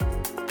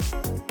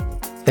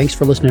Thanks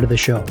for listening to the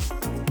show.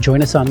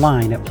 Join us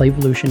online at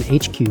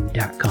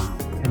playvolutionhq.com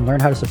and learn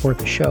how to support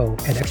the show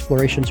at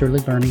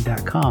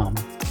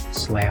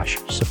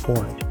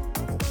explorationsearlylearning.com/support.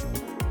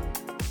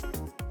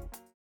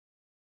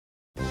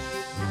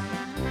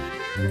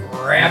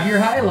 Grab your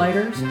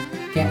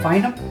highlighters. Can't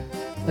find them?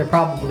 They're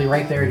probably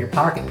right there in your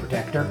pocket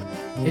protector.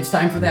 It's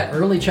time for that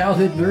Early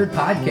Childhood Nerd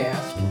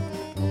podcast.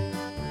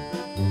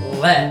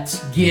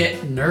 Let's get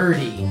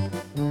nerdy.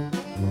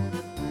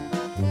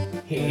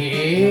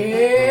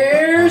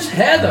 Here's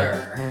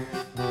Heather.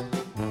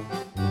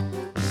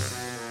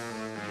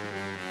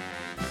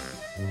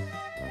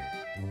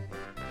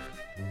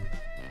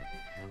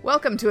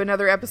 Welcome to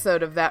another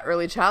episode of That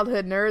Early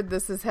Childhood Nerd.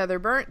 This is Heather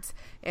Burnt,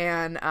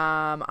 and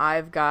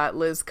I've got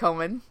Liz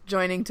Cohen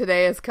joining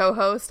today as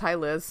co-host. Hi,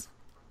 Liz.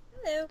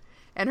 Hello.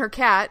 And her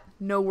cat.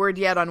 No word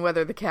yet on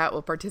whether the cat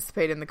will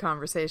participate in the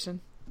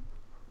conversation.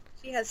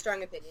 She has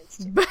strong opinions,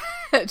 too.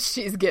 But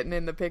she's getting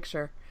in the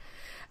picture.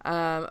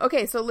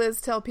 Okay, so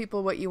Liz, tell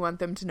people what you want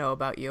them to know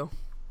about you.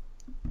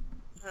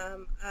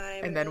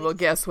 And then we'll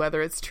guess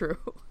whether it's true.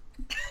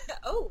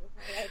 Oh.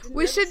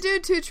 We should do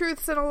 2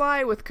 truths and a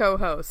lie with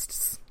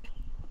co-hosts.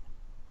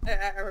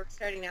 Are we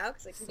starting now?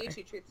 Because I can do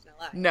 2 truths and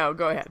a lie. No,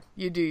 go ahead.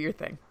 You do your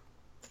thing.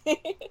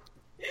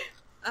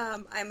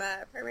 I'm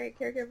a primary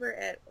caregiver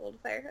at Old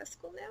Firehouse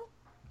School now.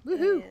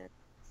 Woohoo! And,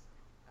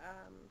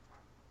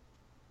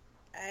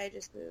 I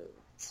just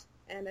moved,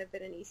 and I've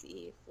been in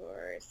ECE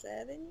for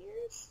 7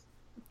 years.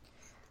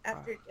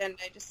 And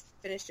I just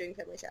finished doing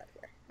family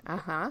childcare.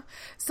 Uh-huh.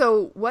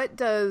 So what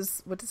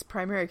does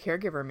primary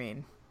caregiver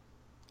mean?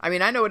 I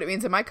mean, I know what it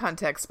means in my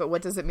context, but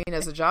what does it mean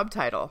as a job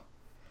title?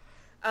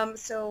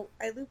 So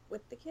I loop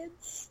with the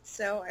kids.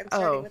 So I'm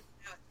starting with them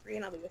now at 3,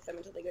 and I'll be with them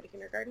until they go to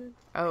kindergarten.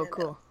 Oh,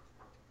 cool.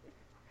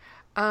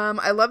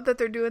 I love that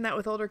they're doing that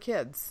with older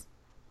kids.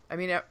 I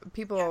mean,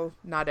 people,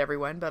 not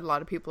everyone, but a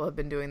lot of people have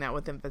been doing that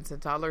with infants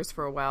and toddlers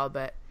for a while.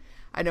 But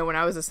I know when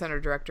I was a center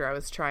director, I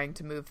was trying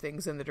to move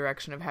things in the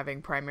direction of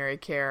having primary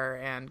care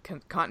and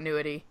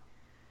continuity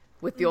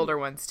with the older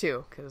ones,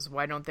 too. Because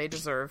why don't they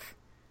deserve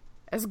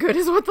as good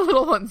as what the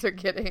little ones are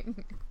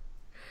getting?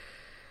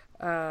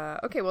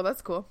 Okay, well,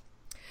 that's cool.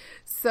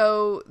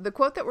 So the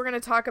quote that we're going to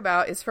talk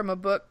about is from a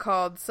book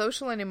called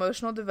Social and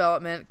Emotional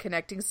Development,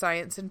 Connecting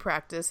Science and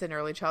Practice in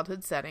Early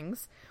Childhood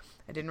Settings.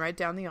 I didn't write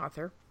down the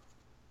author,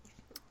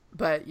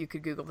 but you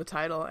could Google the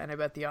title, and I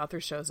bet the author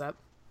shows up.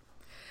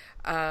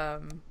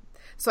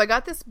 So I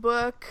got this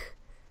book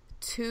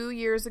 2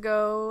 years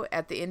ago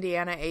at the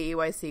Indiana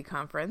AEYC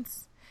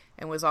conference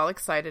and was all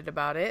excited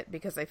about it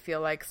because I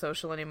feel like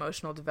social and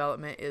emotional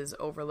development is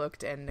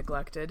overlooked and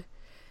neglected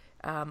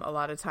a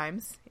lot of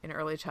times in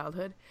early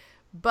childhood.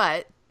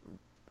 But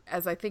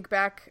as I think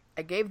back,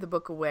 I gave the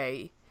book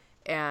away,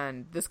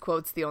 and this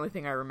quote's the only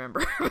thing I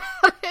remember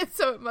about it,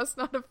 so it must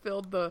not have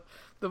filled the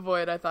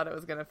void I thought it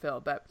was going to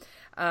fill. But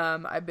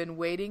I've been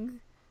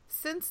waiting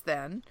since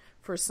then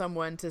for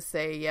someone to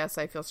say, yes,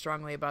 I feel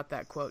strongly about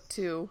that quote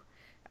too,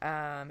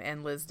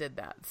 and Liz did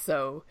that.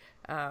 So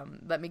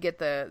let me get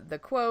the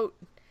quote,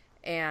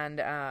 and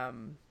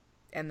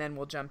then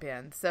we'll jump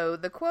in. So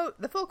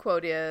the full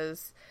quote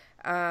is,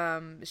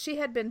 she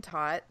had been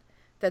taught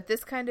that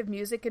this kind of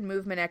music and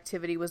movement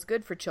activity was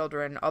good for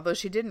children, although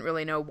she didn't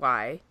really know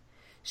why.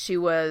 She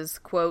was,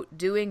 quote,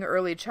 doing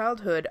early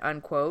childhood,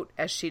 unquote,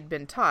 as she'd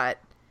been taught,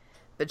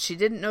 but she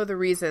didn't know the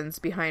reasons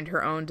behind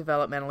her own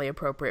developmentally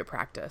appropriate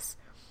practice.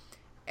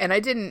 And I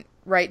didn't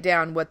write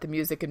down what the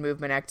music and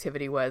movement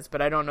activity was, but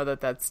I don't know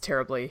that that's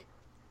terribly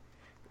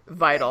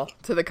vital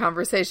to the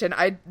conversation.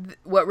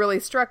 What really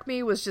struck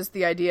me was just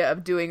the idea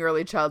of doing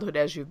early childhood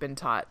as you've been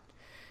taught.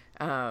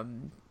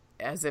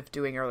 As if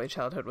doing early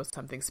childhood was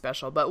something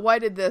special. But why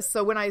did this?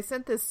 So when I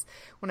sent this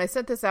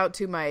out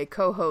to my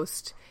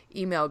co-host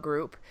email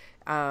group,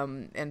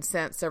 and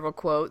sent several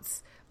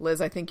quotes,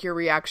 Liz, I think your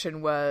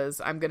reaction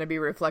was, I'm going to be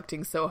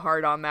reflecting so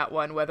hard on that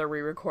one, whether we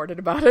recorded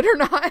about it or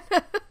not.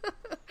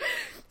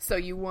 So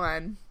you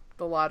won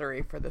the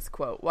lottery for this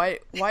quote. Why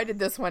did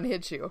this one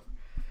hit you?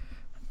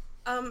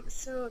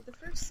 So the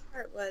first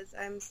part was,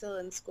 I'm still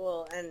in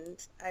school and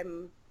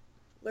I'm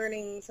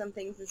learning some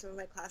things in some of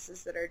my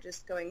classes that are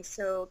just going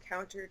so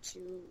counter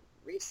to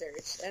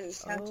research and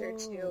counter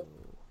to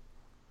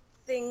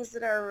things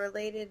that are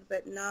related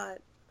but not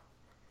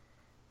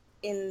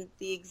in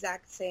the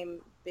exact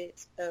same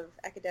bit of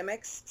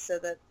academics, so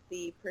that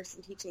the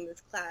person teaching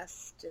this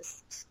class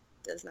just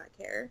does not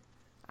care.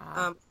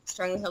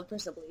 Strongly held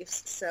personal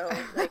beliefs. So,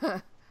 like,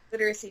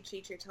 literacy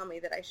teacher tell me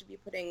that I should be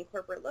putting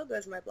corporate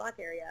logos in my block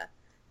area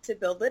to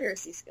build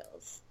literacy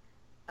skills.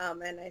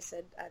 And I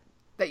said...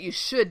 that you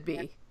should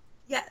be.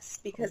 Yes,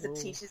 because it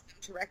teaches them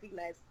to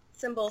recognize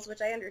symbols,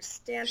 which I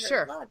understand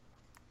Sure. a lot.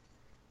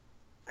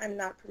 I'm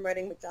not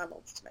promoting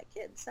McDonald's to my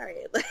kids.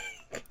 Sorry.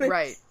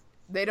 Right.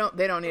 They don't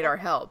need our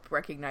help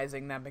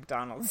recognizing that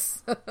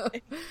McDonald's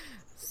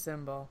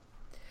symbol.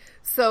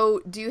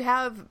 So do you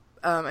have,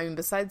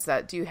 besides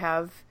that, do you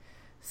have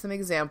some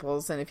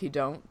examples, and if you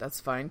don't, that's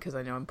fine, because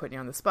I know I'm putting you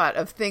on the spot,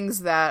 of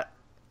things that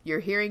you're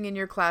hearing in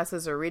your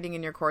classes or reading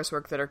in your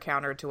coursework that are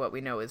counter to what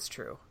we know is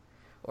true?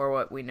 or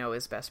what we know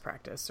is best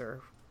practice?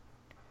 Or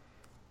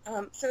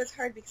So it's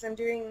hard because I'm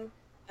doing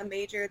a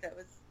major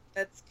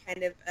that's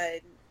kind of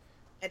an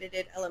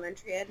edited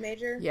elementary ed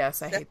major.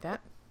 yes, I hate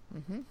that.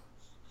 Mm-hmm.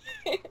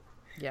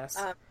 Yes.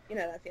 You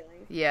know that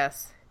feeling.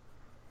 Yes.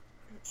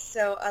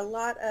 So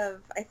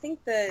I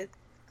think the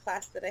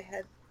class that I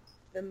had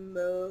the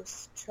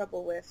most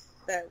trouble with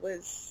that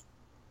was,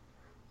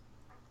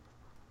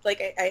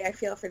 like, I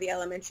feel for the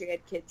elementary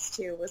ed kids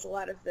too, was a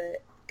lot of the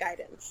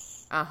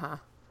guidance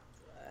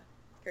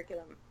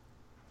curriculum.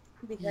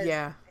 Because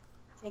Yeah.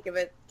 I can't give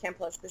a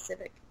Campbell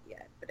specific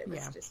yet, but it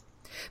was just...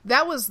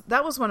 That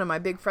was one of my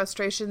big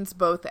frustrations,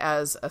 both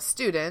as a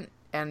student,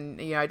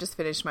 and I just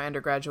finished my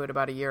undergraduate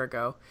about a year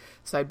ago,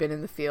 so I'd been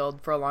in the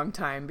field for a long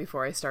time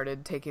before I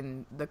started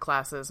taking the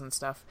classes and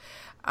stuff.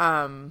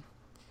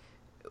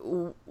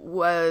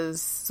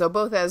 Was so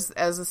both as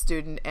a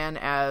student and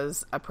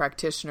as a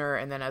practitioner,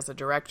 and then as a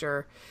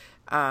director,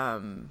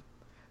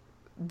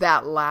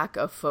 that lack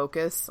of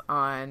focus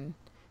on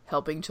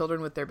helping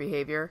children with their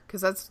behavior,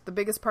 because that's the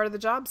biggest part of the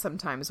job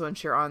sometimes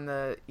once you're on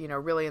the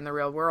really in the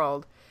real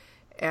world.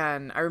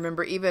 And I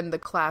remember even the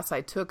class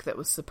I took that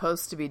was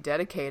supposed to be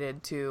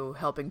dedicated to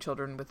helping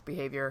children with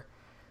behavior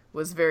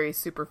was very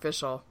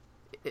superficial.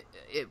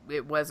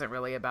 It wasn't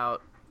really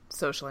about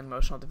social and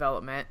emotional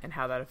development and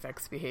how that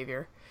affects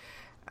behavior.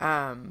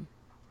 When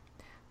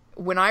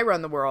I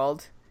run the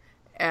world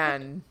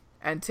and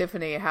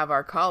Tiffany have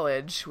our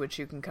college, which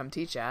you can come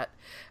teach at,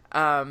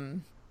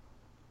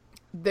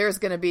 there's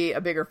going to be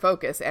a bigger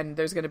focus, and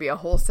there's going to be a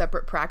whole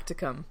separate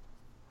practicum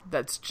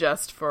that's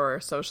just for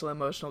social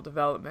emotional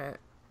development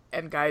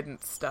and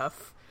guidance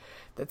stuff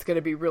that's going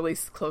to be really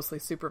closely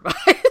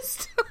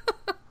supervised.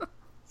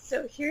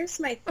 So here's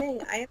my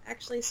thing. I'm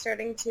actually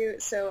starting to...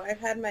 So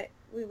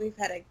we've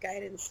had a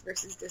guidance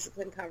versus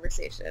discipline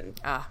conversation.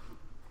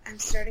 I'm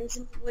starting to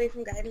move away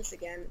from guidance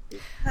again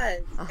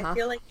because I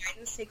feel like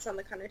guidance takes on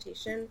the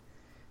connotation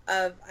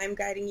of I'm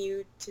guiding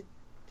you to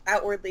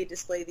outwardly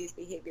display these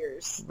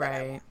behaviors.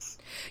 Right.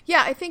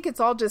 Yeah, I think it's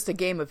all just a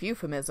game of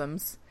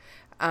euphemisms.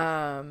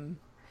 And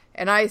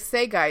I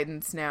say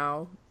guidance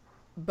now,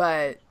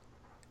 but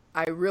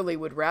I really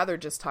would rather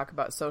just talk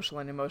about social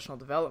and emotional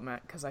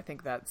development because I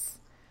think that's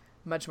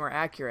much more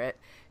accurate.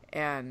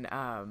 And,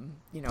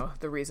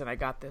 the reason I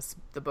got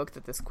the book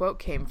that this quote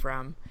came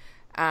from,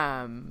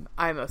 I'm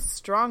a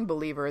strong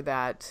believer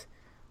that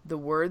the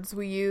words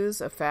we use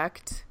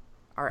affect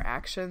our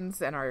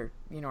actions and our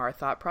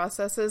thought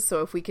processes.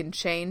 So if we can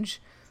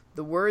change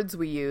the words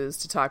we use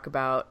to talk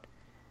about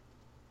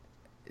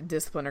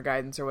discipline or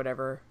guidance or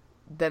whatever,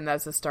 then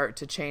that's a start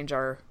to change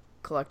our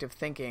collective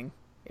thinking,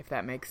 if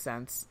that makes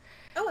sense.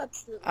 Oh,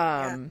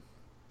 absolutely.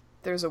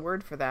 There's a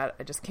word for that.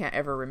 I just can't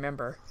ever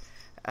remember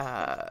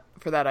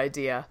for that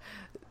idea.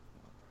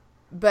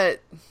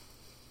 But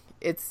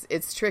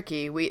it's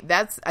tricky.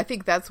 I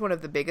think that's one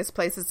of the biggest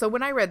places. So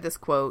when I read this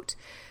quote,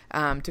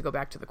 to go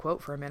back to the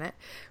quote for a minute,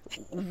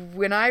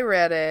 when I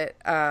read it,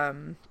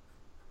 I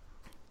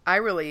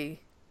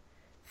really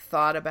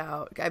thought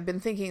about, I've been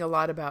thinking a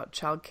lot about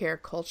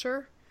childcare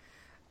culture,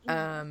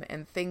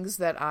 and things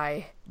that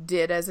I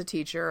did as a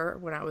teacher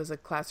when I was a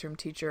classroom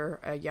teacher,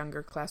 a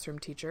younger classroom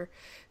teacher,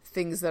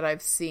 things that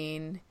I've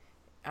seen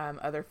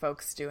other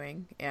folks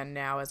doing, and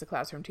now as a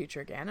classroom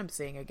teacher again, I'm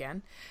seeing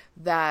again,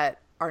 that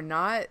are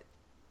not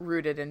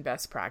rooted in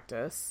best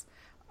practice,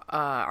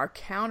 are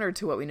counter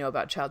to what we know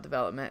about child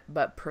development,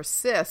 but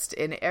persist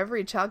in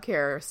every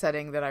childcare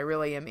setting that I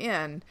really am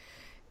in.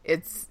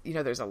 It's,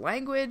 there's a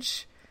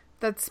language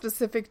that's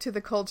specific to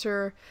the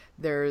culture.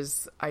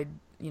 There's,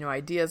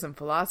 ideas and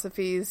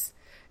philosophies.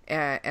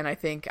 And I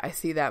think I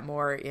see that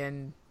more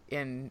in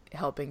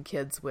helping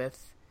kids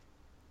with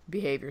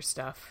behavior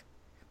stuff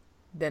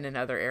than in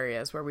other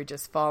areas where we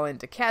just fall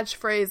into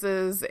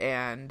catchphrases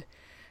and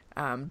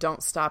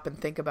don't stop and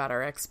think about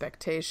our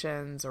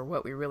expectations or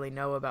what we really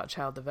know about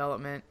child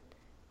development.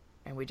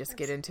 And we just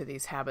get into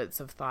these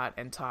habits of thought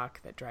and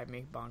talk that drive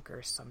me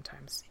bonkers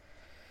sometimes.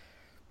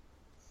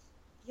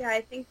 Yeah,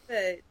 I think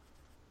that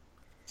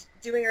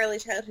doing early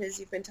childhood, as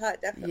you've been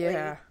taught,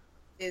 definitely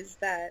is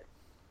that.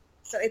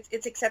 So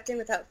it's accepting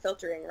without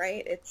filtering,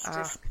 right? It's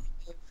just,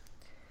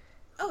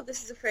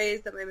 this is a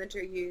phrase that my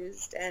mentor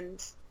used,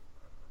 and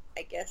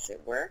I guess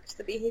it worked.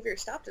 The behavior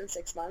stopped in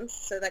 6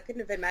 months, so that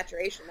couldn't have been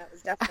maturation. That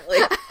was definitely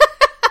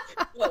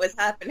what was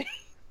happening.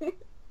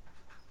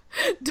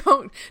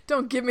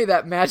 Don't give me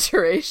that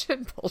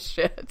maturation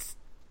bullshit.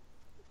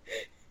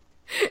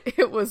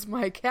 It was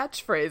my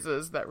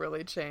catchphrases that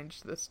really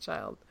changed this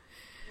child.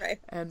 Right.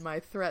 And my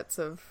threats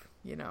of,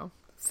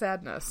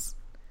 sadness.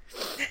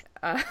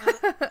 All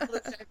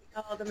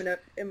the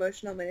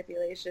emotional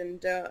manipulation.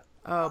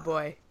 Oh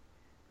boy.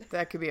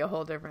 That could be a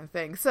whole different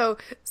thing. So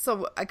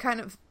I kind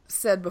of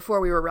said before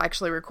we were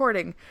actually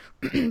recording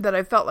that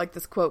I felt like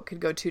this quote could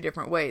go two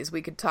different ways.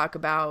 We could talk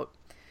about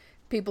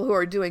people who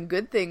are doing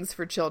good things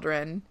for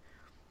children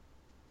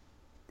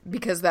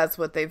because that's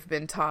what they've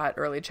been taught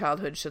early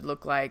childhood should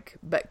look like,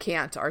 but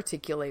can't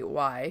articulate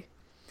why.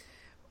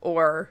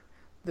 Or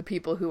the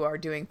people who are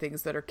doing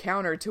things that are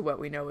counter to what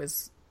we know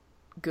is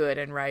good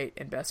and right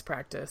and best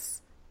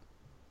practice.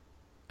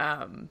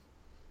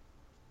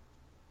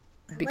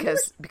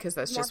 Because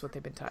that's just what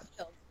they've been taught.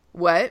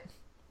 What?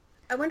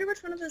 I wonder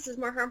which one of those is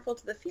more harmful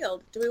to the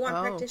field. Do we want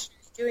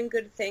practitioners doing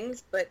good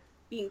things but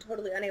being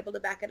totally unable to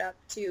back it up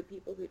to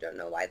people who don't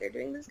know why they're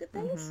doing those good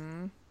things?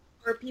 Mm-hmm.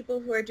 Or people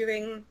who are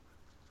doing,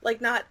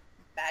 like, not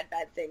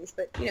bad things,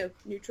 but,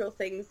 neutral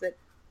things that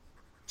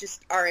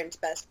just aren't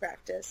best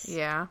practice.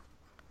 Yeah.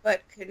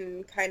 But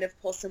can kind of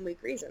pull some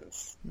weak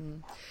reasons.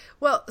 Mm.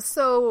 Well,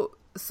 so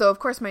of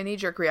course my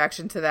knee-jerk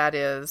reaction to that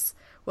is,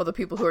 well, the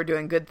people who are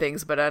doing good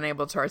things but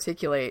unable to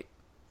articulate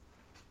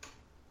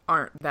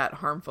aren't that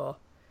harmful.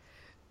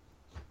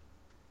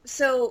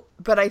 So,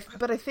 but I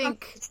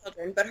think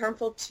children, but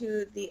harmful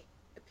to the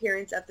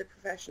appearance of the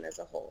profession as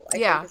a whole. I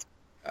yeah. think is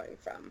where I'm going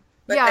from.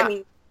 But yeah. I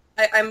mean,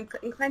 I'm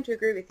inclined to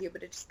agree with you,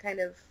 but it just kind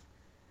of,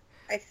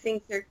 I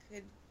think there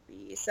could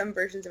be some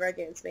versions of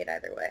arguments made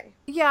either way.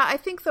 Yeah, I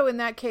think though in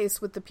that case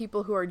with the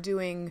people who are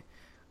doing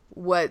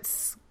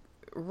what's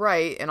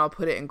right, and I'll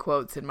put it in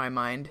quotes in my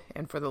mind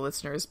and for the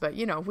listeners, but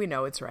we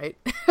know it's right.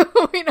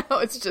 We know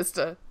it's just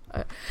an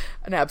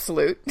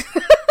absolute.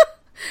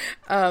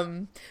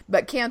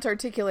 But can't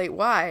articulate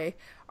why,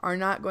 are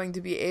not going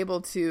to be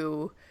able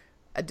to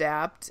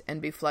adapt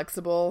and be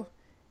flexible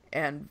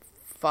and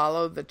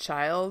follow the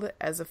child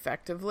as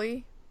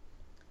effectively.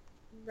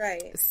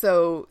 Right.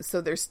 So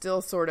they're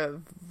still sort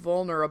of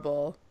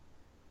vulnerable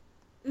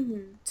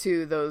mm-hmm.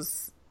 to the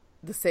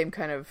same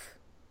kind of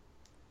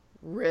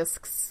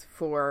risks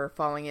for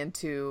falling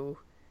into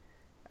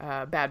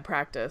bad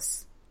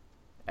practice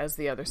as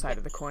the other side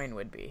of the coin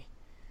would be.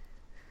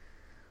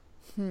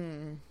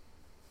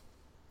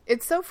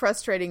 It's so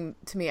frustrating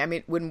to me. I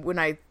mean, when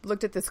I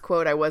looked at this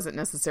quote, I wasn't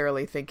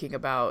necessarily thinking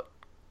about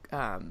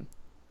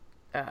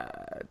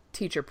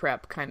teacher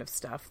prep kind of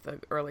stuff, the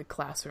early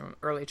classroom,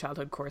 early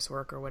childhood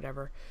coursework or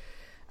whatever.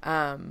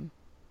 But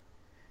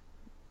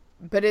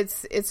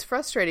it's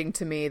frustrating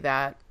to me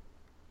that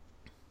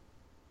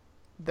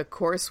the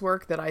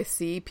coursework that I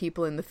see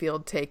people in the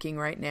field taking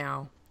right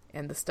now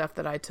and the stuff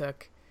that I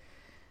took,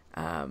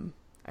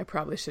 I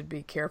probably should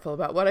be careful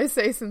about what I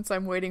say since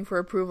I'm waiting for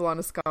approval on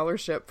a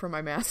scholarship for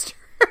my master's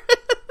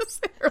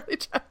early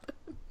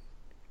childhood.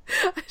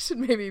 I should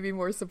maybe be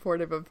more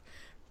supportive of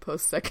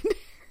post-secondary.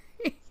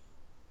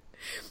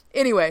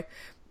 Anyway,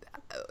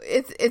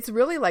 it's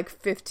really like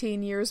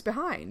 15 years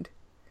behind.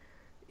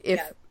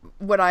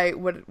 What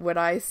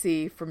I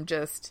see from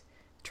just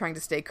trying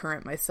to stay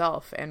current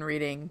myself and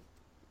reading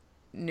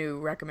new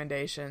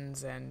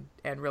recommendations and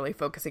really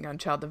focusing on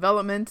child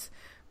development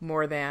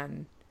more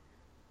than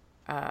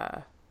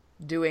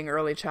doing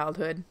early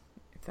childhood,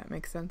 if that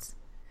makes sense.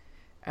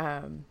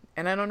 And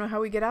I don't know how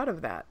we get out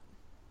of that.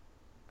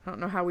 I don't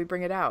know how we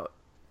bring it out.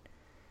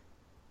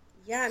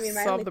 Yeah, I mean,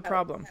 solve the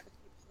problem. People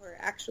who are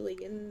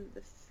actually in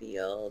the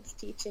field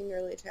teaching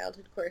early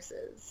childhood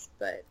courses,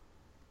 but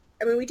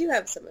I mean, we do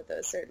have some of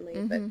those certainly,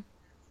 mm-hmm. but a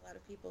lot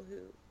of people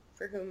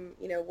for whom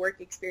work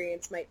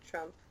experience might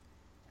trump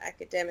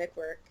academic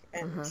work,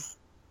 and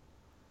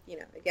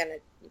again, I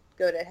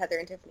go to Heather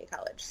and Tiffany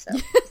College, so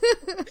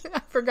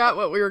I forgot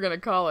what we were going to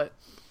call it.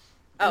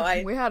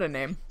 Oh, we had a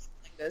name.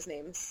 Like those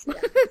names.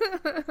 Yeah.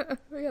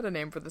 We had a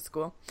name for the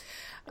school.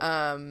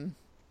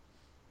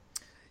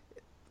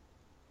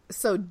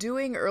 So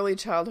doing early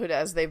childhood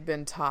as they've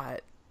been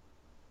taught,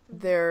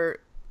 I'm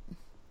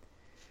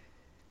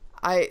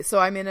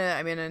in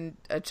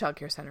a child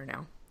care center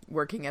now,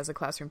 working as a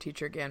classroom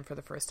teacher again for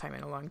the first time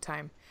in a long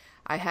time.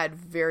 I had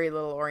very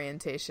little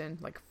orientation,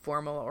 like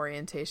formal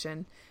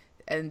orientation,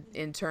 and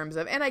in terms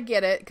of, and I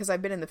get it because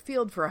I've been in the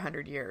field for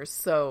 100 years.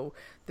 So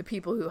the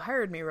people who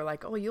hired me were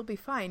like, "Oh, you'll be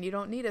fine. You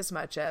don't need as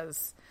much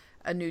as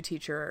a new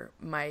teacher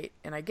might,"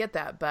 and I get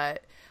that.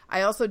 But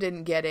I also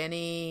didn't get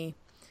any.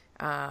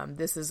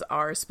 This is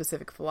our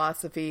specific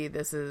philosophy.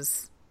 This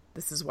is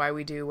why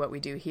we do what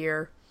we do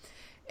here,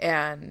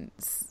 and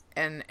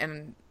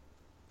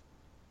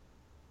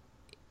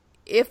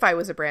if I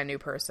was a brand new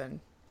person,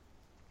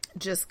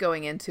 just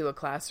going into a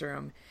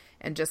classroom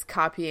and just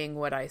copying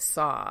what I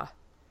saw,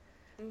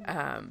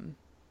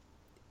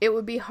 it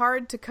would be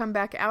hard to come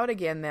back out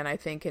again then, I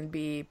think, and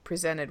be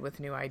presented with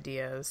new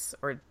ideas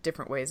or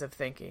different ways of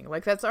thinking.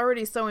 Like, that's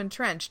already so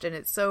entrenched, and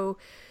it's so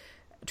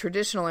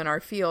traditional in our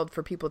field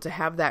for people to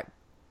have that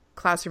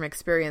classroom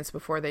experience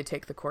before they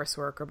take the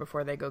coursework or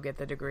before they go get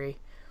the degree.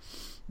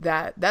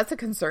 That's a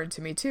concern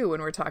to me too when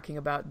we're talking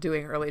about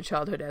doing early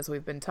childhood as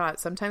we've been taught.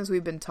 Sometimes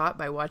we've been taught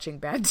by watching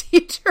bad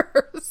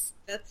teachers.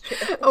 That's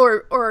true.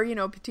 Or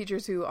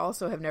teachers who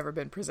also have never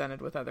been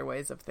presented with other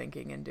ways of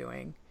thinking and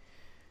doing.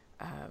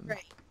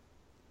 Right.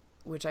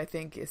 Which I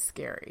think is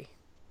scary.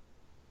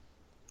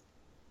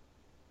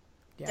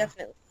 Yeah.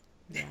 Definitely.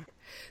 Yeah.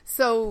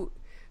 So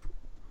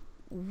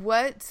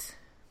let's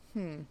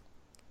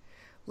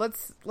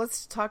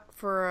talk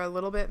for a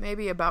little bit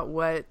maybe about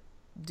what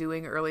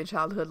doing early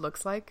childhood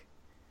looks like.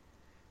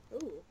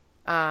 Ooh.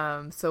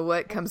 So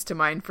what comes to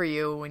mind for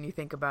you when you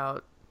think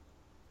about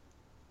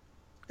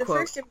The quote.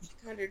 first image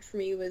it conjured for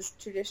me was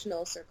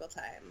traditional circle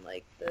time,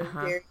 like the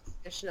Uh-huh. very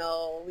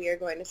traditional, we are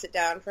going to sit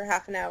down for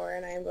half an hour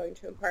and I am going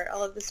to impart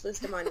all of this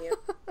wisdom on you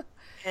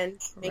and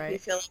make me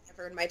Right. feel like I've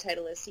earned my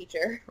title as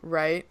teacher.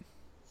 Right.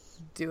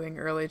 Doing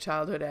early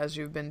childhood as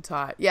you've been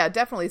taught. Yeah,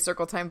 definitely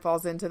circle time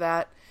falls into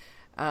that.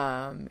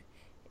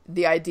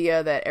 The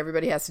idea that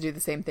everybody has to do the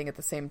same thing at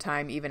the same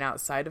time, even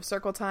outside of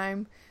circle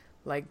time.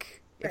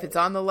 Like, if it's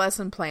Right. on the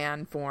lesson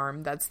plan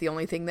form, that's the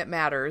only thing that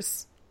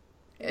matters,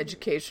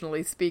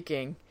 educationally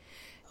speaking.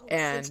 Oh,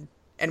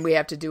 And we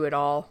have to do it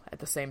all at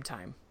the same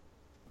time.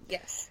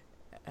 yes.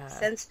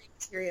 Sensory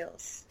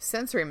materials.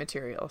 Sensory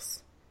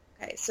materials.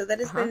 Okay, so that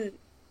has Uh-huh. been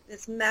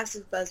this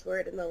massive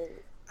buzzword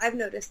I've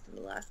noticed in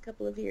the last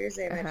couple of years.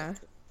 I imagine Uh-huh.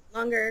 it's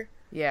longer.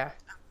 Yeah.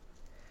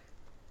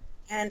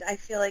 And I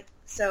feel like,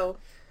 so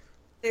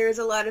there's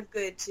a lot of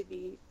good to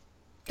be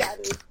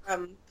gathered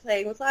from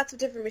playing with lots of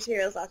different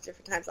materials, lots of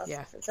different times, lots Yeah.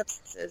 of different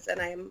substances,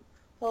 and I'm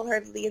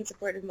wholeheartedly in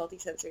support of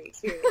multisensory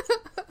experience.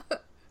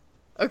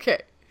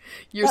 Okay.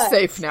 You're But-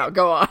 safe now.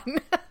 Go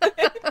on.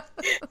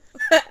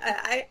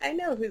 I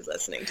know who's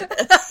listening to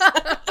this.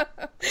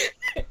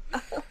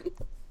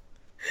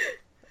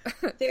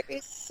 There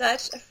is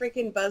such a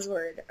freaking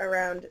buzzword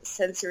around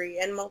sensory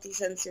and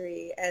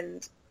multisensory,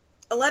 and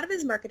a lot of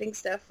his marketing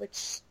stuff,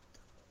 which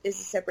is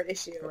a separate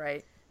issue.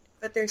 Right.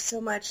 But there's so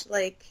much,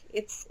 like,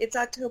 it's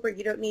October,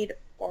 you don't need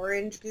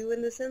orange goo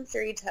in the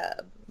sensory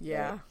tub.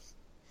 Yeah. Like,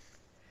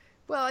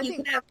 Well, I you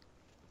think can have,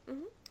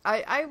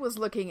 I was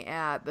looking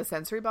at the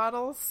sensory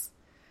bottles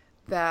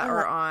that Uh-huh.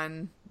 are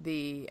on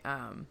the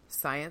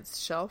science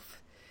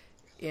shelf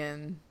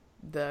in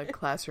the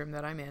classroom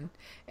that I'm in,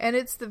 and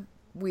it's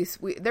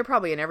they're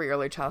probably in every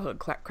early childhood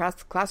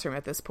classroom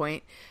at this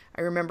point.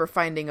 I remember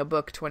finding a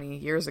book 20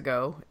 years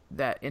ago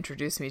that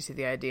introduced me to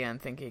the idea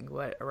and thinking,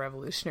 what a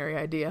revolutionary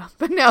idea.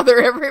 But now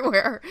they're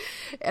everywhere.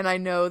 And I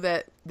know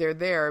that they're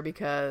there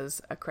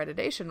because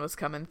accreditation was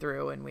coming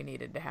through and we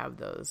needed to have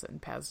those,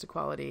 and paths to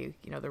quality,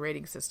 the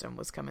rating system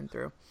was coming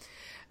through.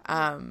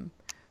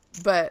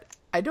 But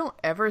I don't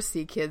ever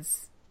see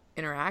kids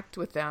interact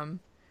with them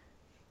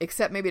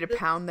except maybe to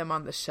pound them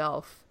on the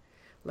shelf.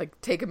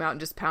 Like, take them out and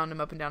just pound them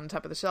up and down on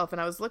top of the shelf.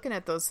 And I was looking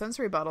at those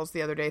sensory bottles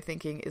the other day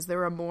thinking, is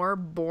there a more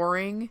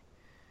boring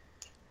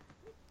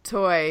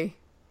toy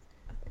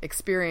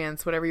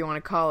experience, whatever you want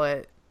to call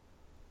it,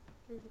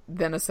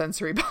 than a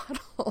sensory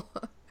bottle?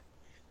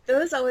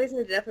 those always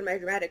ended up in my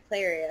dramatic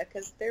play area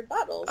because they're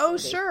bottles. Oh, and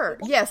they- sure.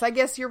 Yes, I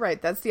guess you're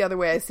right. That's the other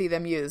way I see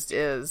them used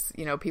is,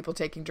 people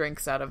taking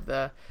drinks out of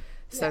the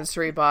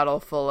sensory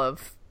bottle full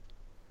of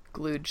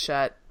glued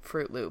shut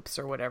Fruit Loops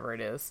or whatever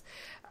it is.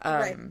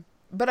 Right.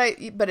 But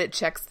it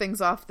checks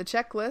things off the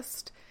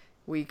checklist.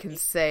 We can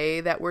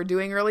say that we're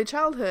doing early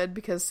childhood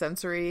because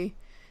sensory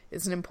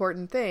is an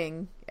important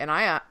thing, and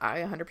I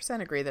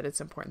 100% agree that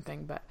it's an important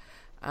thing.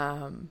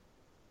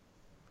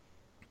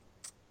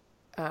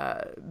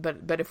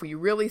 But if we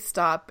really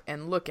stop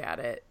and look at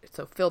it,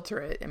 so filter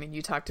it. I mean,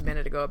 you talked a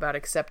minute ago about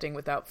accepting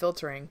without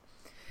filtering.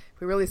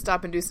 If we really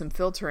stop and do some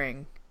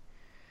filtering,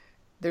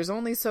 there's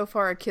only so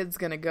far a kid's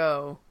going to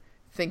go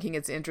thinking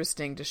it's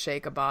interesting to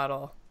shake a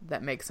bottle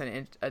that makes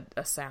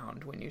a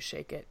sound when you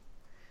shake it.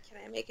 Can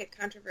I make a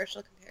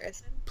controversial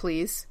comparison?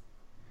 Please.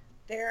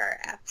 There are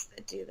apps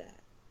that do that.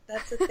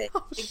 That's the thing.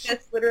 Oh, I think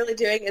that's literally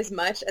doing as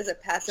much as a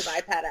passive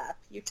iPad app.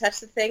 You touch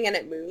the thing and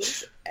it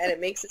moves and it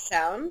makes a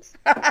sound.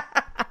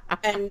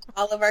 And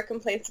all of our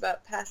complaints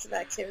about passive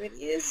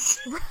activities.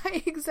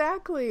 Right,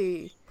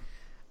 exactly.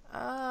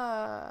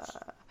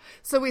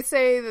 So we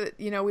say that,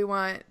 we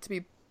want to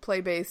be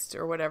play-based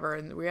or whatever,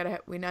 and we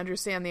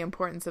understand the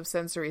importance of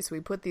sensory, so we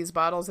put these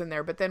bottles in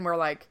there, but then we're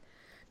like,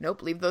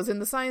 nope, leave those in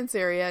the science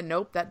area.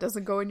 Nope, that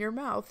doesn't go in your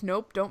mouth.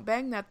 Nope, don't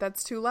bang that.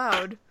 That's too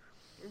loud.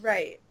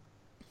 Right.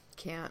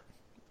 Can't.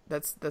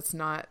 That's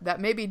not,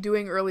 that may be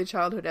doing early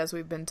childhood as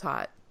we've been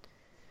taught,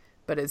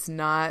 but it's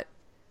not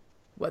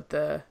what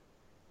the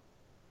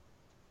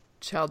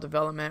child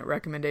development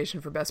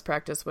recommendation for best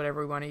practice,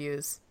 whatever we want to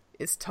use,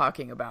 is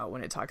talking about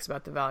when it talks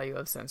about the value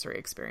of sensory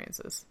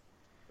experiences.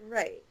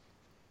 Right.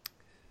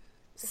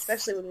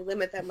 Especially when we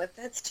limit them with,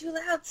 that's too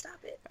loud, stop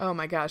it. Oh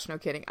my gosh, no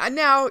kidding.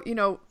 Now,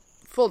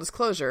 full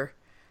disclosure,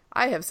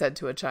 I have said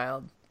to a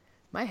child,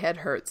 my head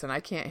hurts and I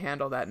can't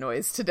handle that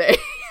noise today.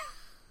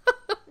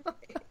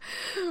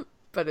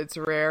 But it's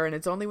rare, and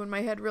it's only when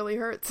my head really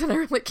hurts and I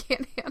really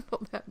can't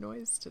handle that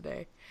noise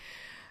today.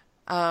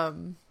 I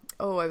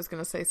was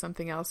going to say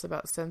something else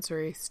about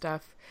sensory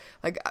stuff.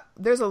 Like,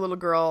 there's a little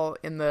girl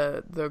in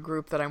the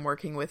group that I'm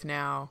working with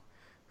now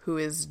who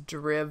is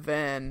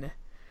driven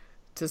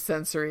to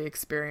sensory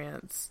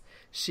experience.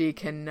 She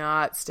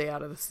cannot stay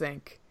out of the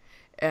sink.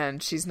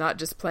 And she's not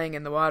just playing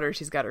in the water.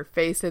 She's got her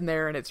face in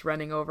there and it's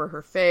running over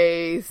her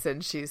face,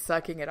 and she's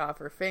sucking it off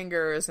her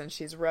fingers, and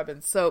she's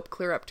rubbing soap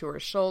clear up to her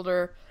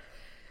shoulder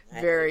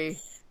very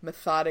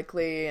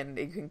methodically, and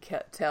you can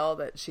tell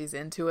that she's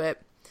into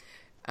it.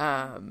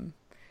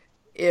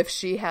 If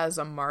she has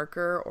a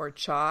marker or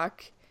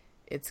chalk,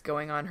 it's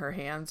going on her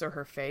hands or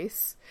her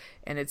face,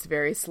 and it's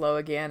very slow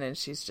again, and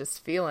she's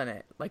just feeling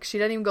it. Like, she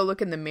doesn't even go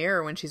look in the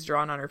mirror when she's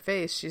drawn on her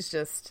face. She's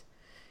just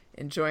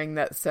enjoying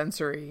that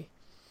sensory.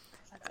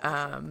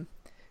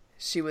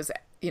 She was,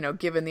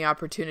 given the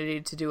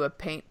opportunity to do a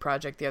paint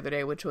project the other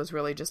day, which was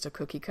really just a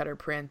cookie cutter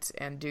print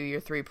and do your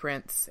 3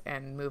 prints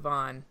and move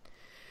on.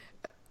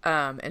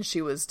 And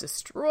she was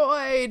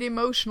destroyed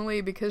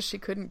emotionally because she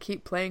couldn't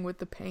keep playing with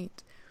the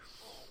paint.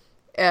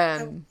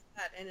 And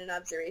in an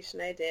observation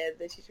I did,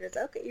 the teacher was,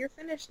 okay, you're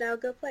finished now,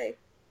 go play.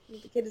 The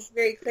kid is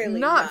very clearly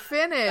not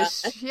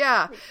finished.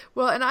 Yeah.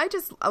 Well, and I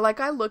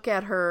look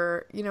at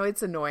her,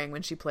 it's annoying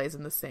when she plays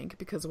in the sink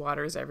because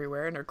water is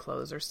everywhere and her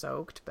clothes are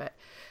soaked. But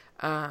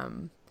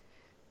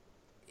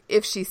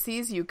if she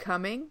sees you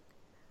coming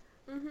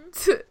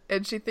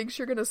and she thinks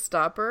you're going to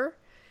stop her,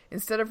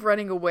 instead of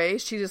running away,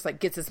 she just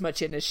gets as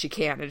much in as she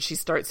can and she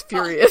starts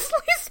furiously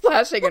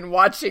splashing and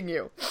watching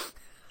you.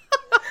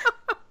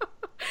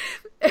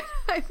 And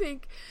I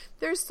think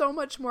there's so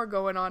much more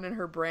going on in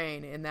her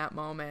brain in that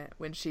moment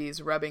when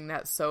she's rubbing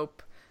that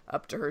soap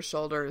up to her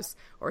shoulders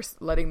or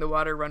letting the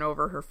water run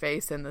over her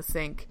face in the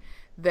sink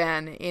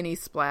than any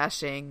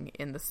splashing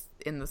in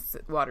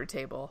the water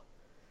table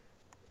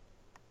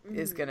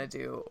is going to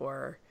do,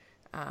 or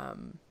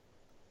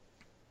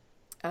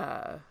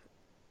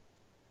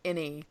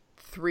any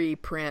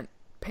 3-print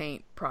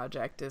paint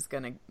project is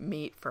going to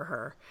meet for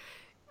her.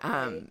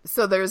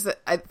 So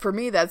for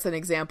me, that's an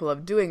example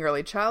of doing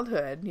early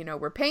childhood.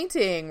 We're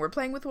painting, we're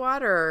playing with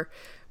water,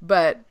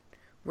 but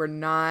we're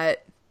not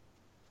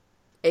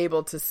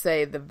able to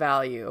say the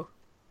value.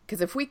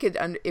 Because if we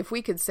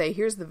could say,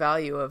 here's the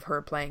value of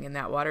her playing in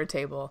that water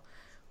table,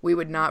 we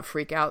would not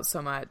freak out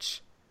so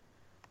much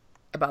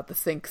about the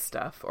sink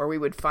stuff, or we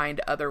would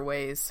find other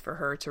ways for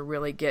her to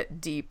really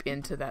get deep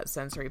into that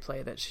sensory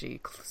play that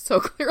she so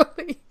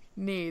clearly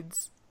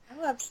needs.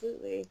 Oh,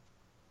 absolutely.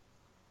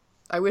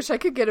 I wish I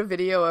could get a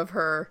video of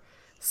her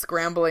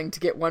scrambling to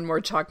get one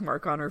more chalk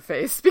mark on her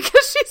face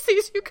because she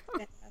sees you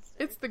coming. Fantastic.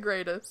 It's the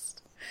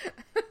greatest.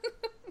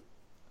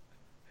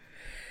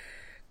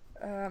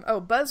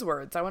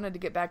 Buzzwords. I wanted to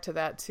get back to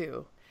that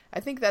too. I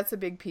think that's a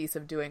big piece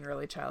of doing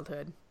early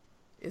childhood,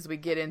 is we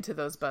get into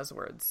those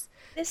buzzwords.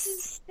 This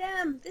is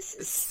STEM. This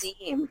is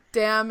STEAM.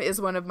 STEM is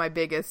one of my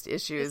biggest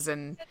issues.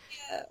 And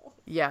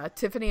yeah,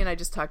 Tiffany and I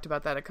just talked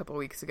about that a couple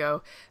weeks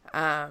ago.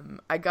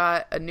 I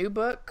got a new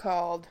book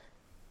called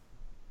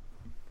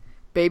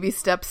Baby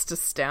Steps to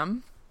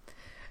STEM,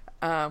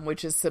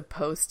 which is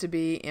supposed to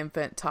be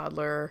infant,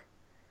 toddler,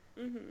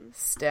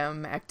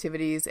 STEM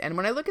activities. And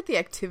when I look at the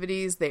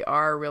activities, they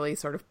are really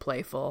sort of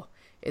playful.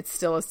 It's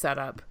still a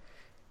setup.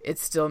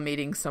 It's still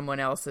meeting someone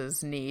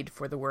else's need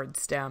for the word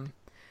STEM.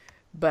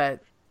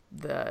 But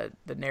the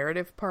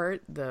narrative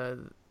part,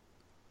 the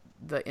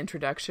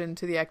introduction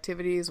to the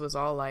activities was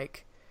all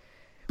like,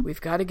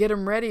 we've got to get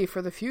them ready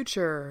for the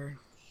future.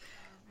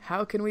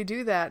 How can we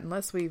do that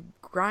unless we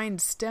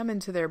grind STEM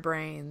into their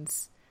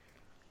brains?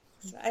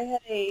 So I had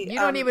you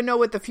don't even know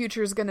what the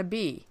future is going to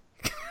be.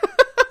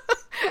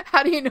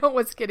 How do you know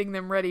what's getting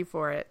them ready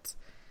for it?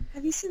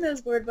 Have you seen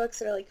those word books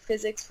that are like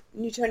physics,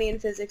 Newtonian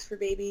physics for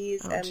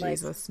babies? Oh,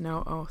 Jesus,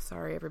 no. Oh,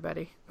 sorry,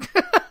 everybody.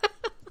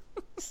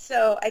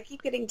 So I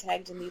keep getting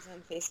tagged in these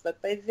on Facebook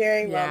by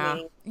very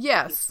well-meaning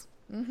Yes.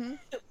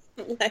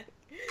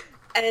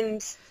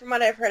 And from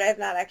what I've heard, I've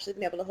not actually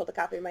been able to hold a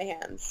copy in my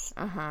hands.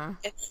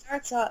 It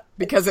starts off...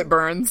 Because it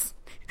burns.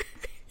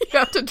 You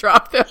have to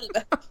drop them.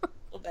 A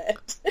little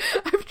bit.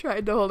 I've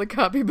tried to hold a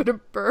copy, but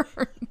it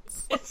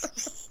burns. It's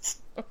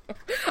just...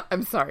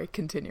 I'm sorry,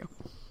 continue.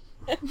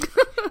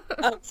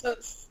 So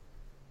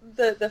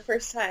the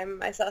first time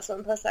I saw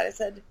someone post that, I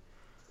said,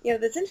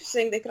 that's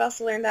interesting. They could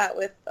also learn that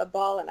with a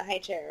ball and a high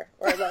chair,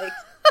 or like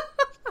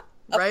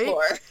a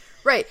floor.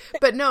 Right.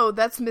 But no,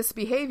 that's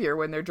misbehavior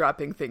when they're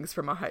dropping things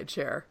from a high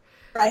chair.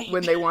 Right.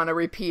 When they want to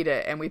repeat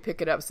it and we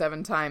pick it up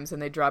 7 times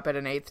and they drop it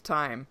an 8th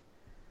time.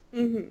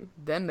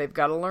 Then they've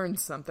got to learn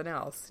something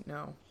else.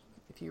 No.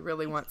 If you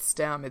really want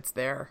STEM, it's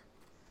there.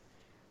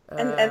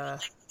 And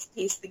this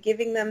piece, the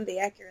giving them the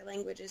accurate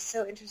language, is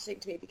so interesting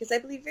to me because I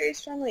believe very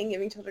strongly in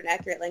giving children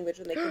accurate language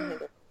when they can handle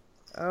it.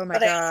 Oh my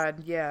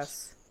God,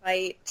 yes.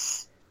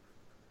 If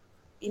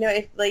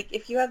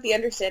you have the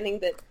understanding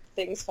that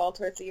things fall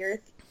towards the earth,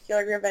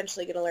 you're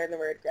eventually going to learn the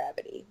word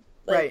gravity.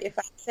 Right. If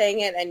I'm saying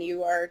it and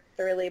you are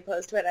thoroughly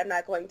opposed to it, I'm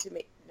not going to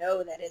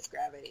know that is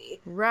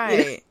gravity.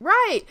 Right,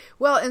 right.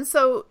 Well, and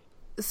so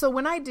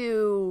when I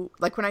do,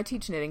 when I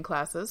teach knitting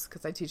classes,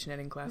 because I teach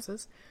knitting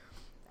classes,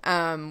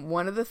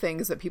 one of the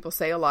things that people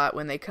say a lot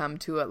when they come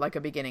to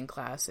a beginning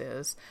class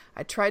is,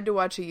 I tried to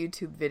watch a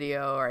YouTube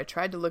video or I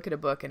tried to look at a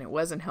book and it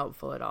wasn't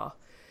helpful at all.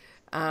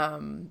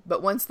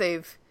 But once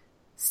they've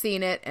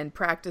seen it and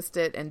practiced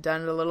it and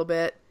done it a little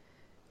bit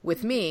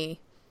with me,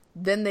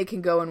 then they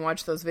can go and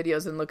watch those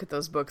videos and look at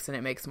those books and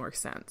it makes more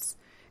sense.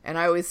 And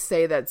I always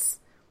say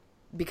that's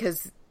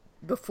because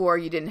before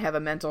you didn't have a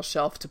mental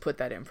shelf to put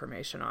that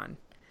information on.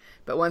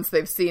 But once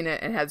they've seen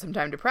it and had some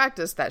time to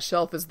practice, that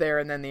shelf is there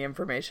and then the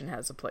information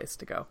has a place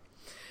to go.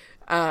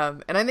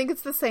 And I think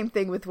it's the same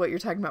thing with what you're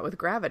talking about with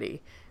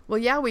gravity. Well,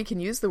 yeah, we can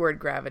use the word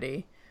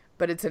gravity,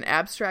 but it's an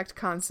abstract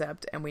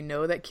concept, and we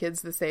know that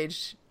kids this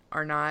age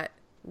are not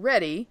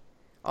ready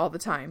all the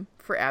time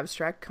for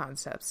abstract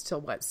concepts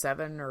till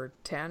 7 or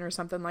 10 or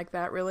something like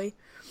that, really.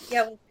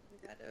 Yeah. Well,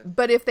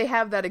 but if they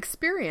have that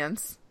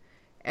experience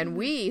and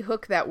we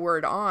hook that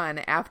word on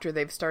after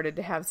they've started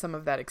to have some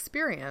of that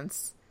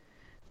experience,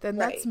 then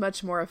that's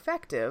much more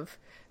effective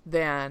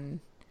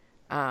than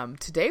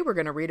today we're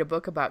going to read a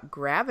book about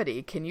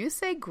gravity. Can you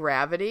say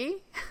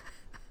gravity?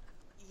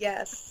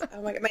 Yes.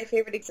 Oh my God. My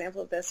favorite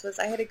example of this was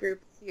I had a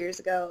group a few years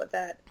ago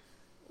that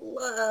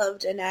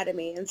loved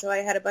anatomy, and so I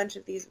had a bunch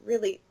of these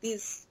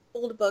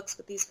old books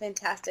with these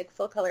fantastic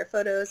full color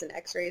photos and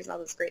x-rays and all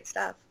this great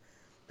stuff.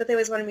 But they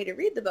always wanted me to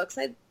read the books.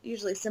 I'd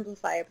usually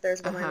simplify it, but there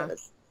was one line that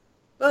was,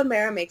 bone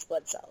marrow makes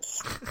blood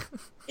cells.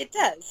 It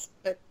does,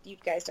 but you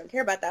guys don't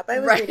care about that. But I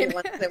was reading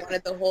one because I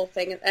wanted the whole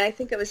thing, and I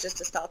think it was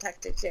just a stall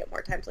tactic to get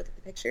more time to look at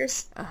the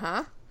pictures.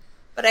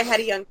 But I had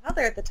a young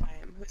toddler at the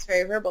time who was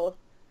very verbal.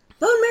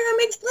 Bone marrow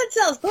makes blood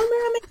cells. Bone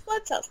marrow makes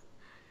blood cells.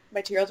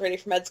 My 2-year-old's ready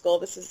for med school.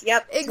 This is,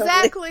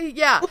 exactly,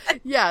 totally.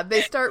 yeah.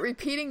 They start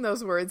repeating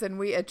those words, and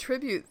we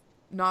attribute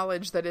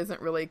knowledge that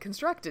isn't really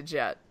constructed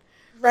yet.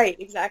 Right,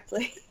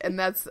 exactly. And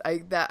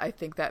I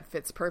think that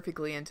fits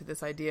perfectly into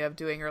this idea of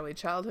doing early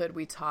childhood.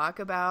 We talk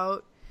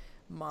about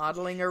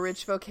modeling a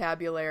rich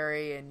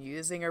vocabulary and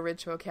using a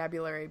rich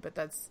vocabulary, but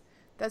that's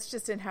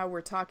just in how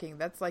we're talking.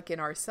 That's like in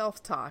our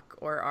self-talk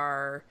or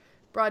our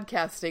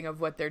broadcasting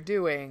of what they're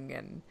doing,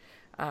 and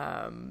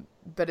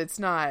but it's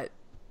not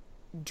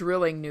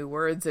drilling new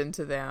words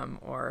into them.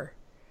 Or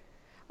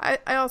I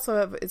also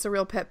have, it's a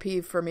real pet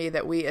peeve for me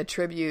that we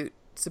attribute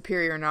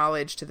superior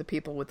knowledge to the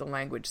people with the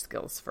language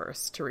skills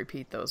first to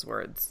repeat those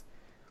words.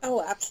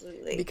 Oh,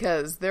 absolutely.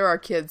 Because there are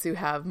kids who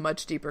have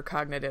much deeper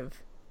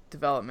cognitive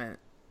development,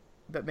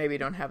 but maybe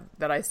don't have,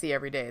 that I see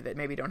every day, that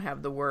maybe don't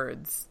have the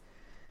words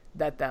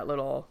that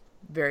little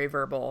very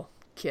verbal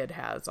kid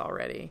has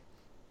already.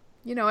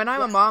 You know, and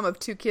I'm a mom of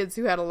 2 kids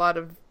who had a lot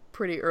of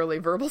pretty early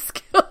verbal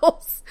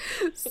skills.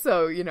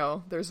 So, you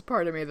know, there's a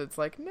part of me that's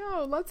like,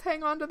 no, let's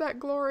hang on to that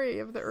glory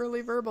of the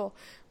early verbal.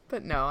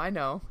 But no, I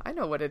know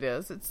what it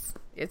is.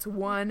 It's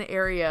one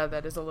area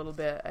that is a little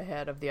bit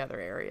ahead of the other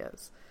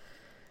areas.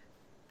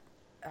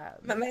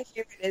 My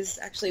favorite is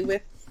actually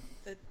with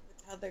the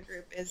toddler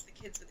group is the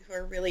kids who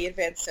are really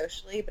advanced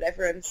socially, but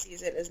everyone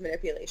sees it as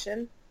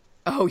manipulation.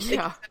 Oh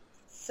yeah,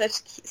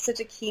 such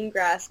a keen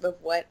grasp of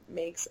what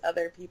makes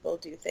other people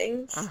do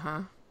things.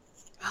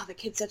 Oh, the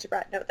kid's such a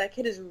brat. No, that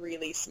kid is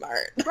really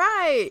smart.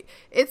 Right.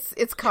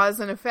 It's cause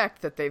and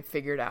effect that they've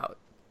figured out.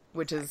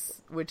 Which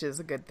is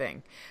a good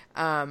thing.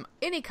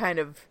 Any kind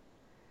of,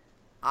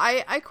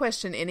 I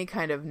question any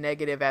kind of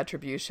negative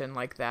attribution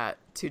like that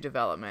to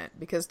development,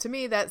 because to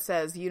me that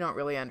says you don't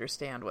really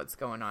understand what's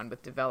going on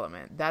with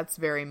development. That's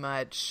very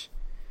much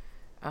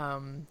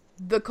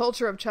the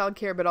culture of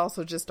childcare, but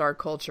also just our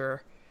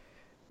culture,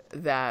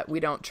 that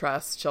we don't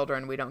trust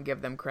children. We don't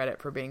give them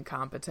credit for being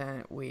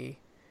competent. We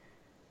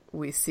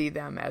see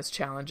them as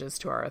challenges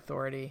to our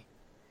authority.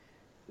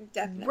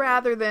 Definitely.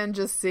 Rather than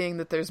just seeing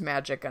that there's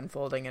magic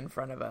unfolding in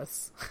front of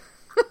us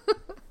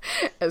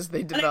as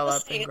they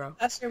develop and grow.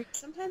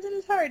 Sometimes it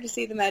is hard to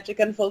see the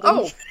magic unfolding in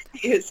front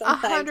of you.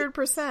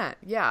 100%.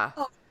 Yeah.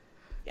 Oh,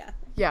 yeah.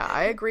 Yeah,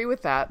 I agree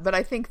with that. But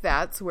I think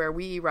that's where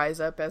we rise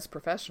up as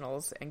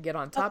professionals and get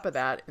on top of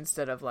that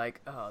instead of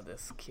like, oh,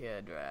 this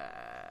kid.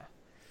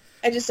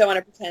 I just don't want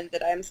to pretend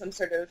that I'm some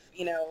sort of,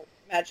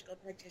 magical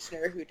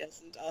practitioner who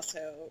doesn't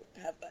also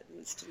have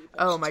buttons to be pushed.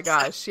 Oh my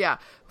gosh, yeah.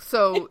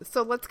 So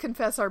let's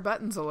confess our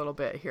buttons a little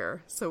bit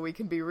here so we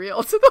can be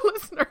real to the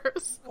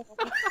listeners.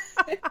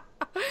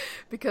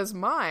 Because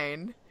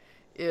mine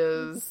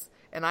is,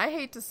 and I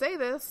hate to say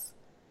this,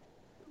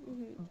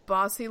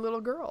 bossy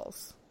little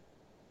girls.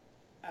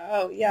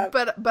 Oh, yeah.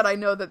 But I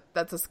know that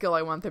that's a skill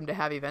I want them to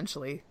have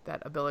eventually,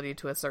 that ability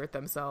to assert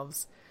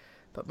themselves.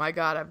 But my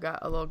God, I've got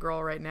a little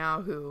girl right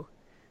now who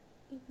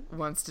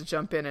wants to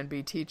jump in and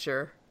be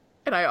teacher.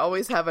 And I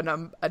always have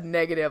a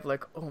negative,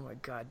 like, oh my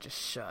God, just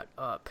shut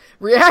up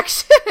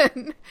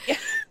reaction. Yeah.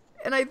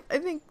 And I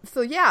think,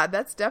 so yeah,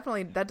 that's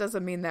definitely, that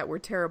doesn't mean that we're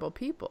terrible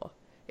people.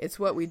 It's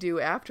what we do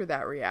after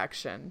that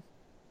reaction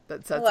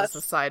that sets us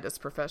aside as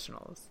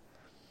professionals.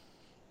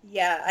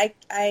 Yeah,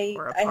 I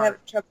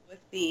have trouble with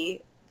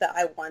the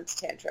I want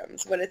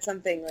tantrums when it's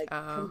something like,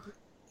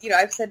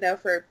 I've said no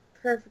for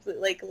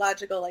perfectly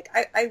logical,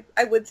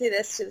 I would say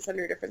this to this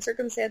under different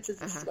circumstances.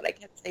 This is what I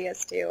can't say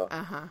yes to.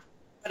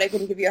 But I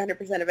couldn't give you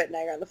 100% of it,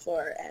 now you're on the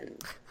floor,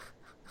 and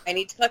I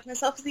need to collect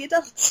myself as the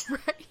adult.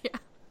 Right, yeah.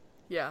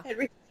 Yeah. And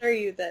reassure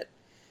you that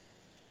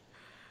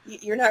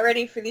you're not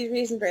ready for these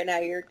reasons right now.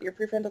 Your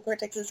prefrontal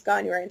cortex is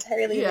gone. You are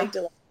entirely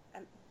amygdala.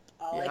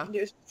 All I can do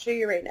is show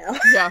you right now.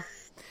 Yeah.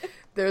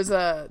 There's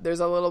a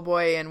little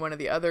boy in one of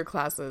the other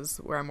classes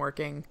where I'm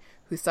working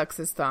who sucks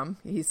his thumb.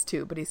 He's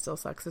 2, but he still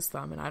sucks his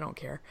thumb, and I don't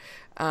care.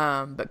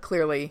 But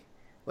clearly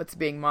what's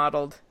being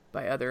modeled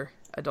by other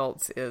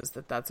adults is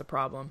that that's a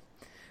problem.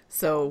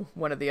 So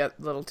one of the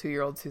little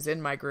 2-year-olds who's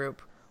in my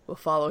group will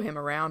follow him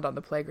around on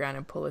the playground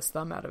and pull his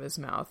thumb out of his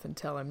mouth and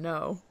tell him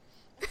no.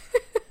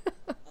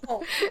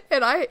 Oh.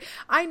 And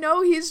I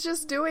know he's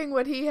just doing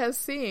what he has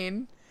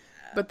seen,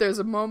 but there's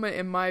a moment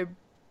in my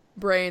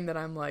brain that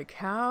I'm like,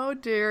 how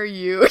dare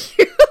you?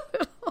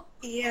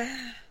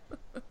 Yeah.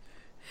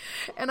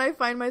 And I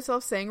find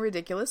myself saying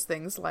ridiculous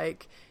things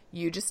like,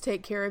 you just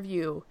take care of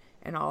you,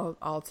 and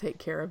I'll take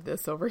care of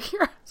this over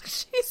here.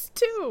 She's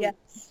 2. Yes.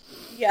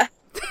 Yeah.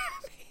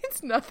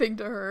 It's nothing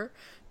to her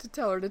to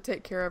tell her to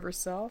take care of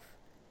herself.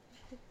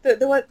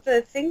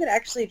 The thing that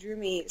actually drew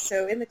me,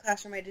 so in the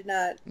classroom I did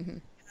not Mm-hmm.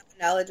 have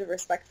knowledge of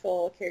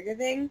respectful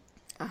caregiving.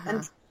 Uh-huh.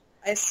 And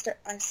I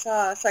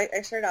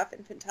started off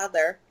infant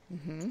toddler.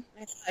 Mm-hmm.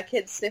 I saw a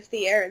kid sniff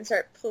the air and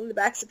start pulling the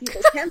backs of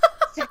people's hands.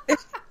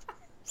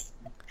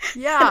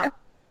 Yeah.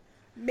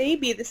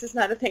 Maybe this is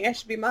not a thing I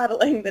should be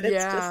modeling, but it's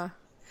Yeah. just...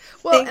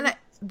 Well, and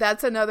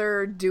that's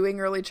another during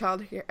early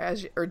childhood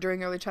as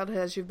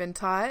you've been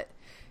taught.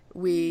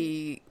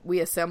 We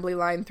assembly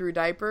line through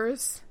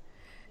diapers,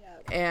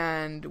 Yeah.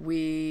 and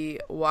we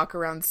walk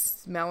around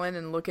smelling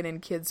and looking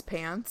in kids'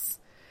 pants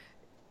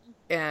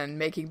and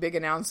making big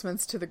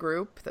announcements to the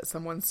group that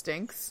someone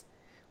stinks.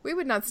 We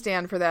would not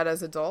stand for that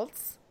as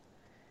adults.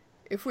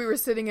 If we were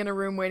sitting in a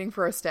room waiting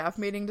for our staff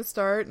meeting to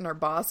start and our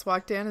boss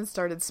walked in and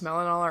started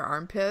smelling all our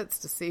armpits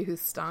to see who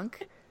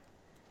stunk,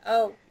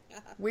 Oh, yeah.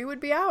 we would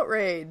be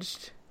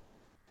outraged.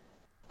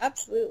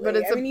 Absolutely. But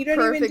it's you a don't even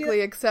perfectly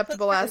do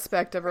acceptable close friends.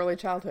 aspect of early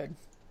childhood.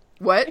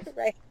 What?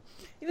 Right.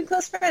 Even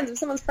close friends, if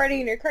someone's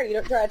farting in your car, you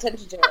don't draw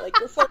attention to it. Like,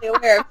 you're fully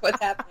aware of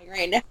what's happening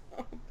right now.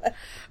 But,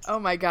 Oh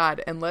my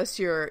God, unless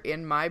you're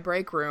in my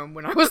break room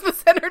when I was the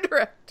center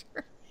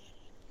director.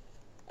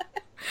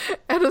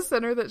 At a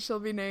center that shall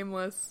be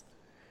nameless.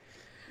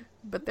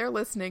 But they're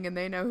listening and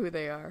they know who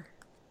they are.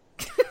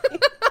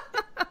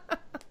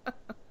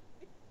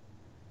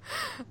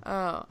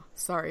 Oh,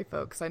 sorry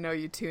folks. I know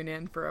you tune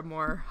in for a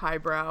more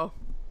highbrow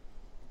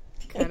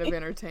kind of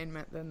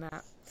entertainment than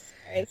that.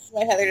 all right, this is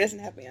why Heather doesn't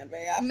have me on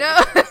very often. No.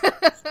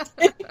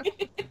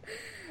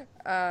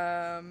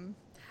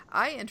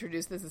 I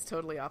introduced, this is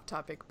totally off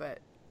topic, but,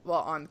 well,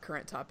 on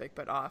current topic,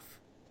 but off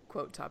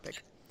quote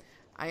topic.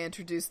 I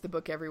introduced the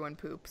book Everyone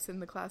Poops in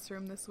the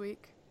classroom this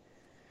week.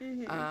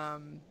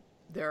 Mm-hmm.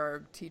 There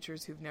are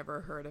teachers who've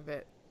never heard of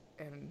it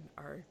and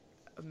are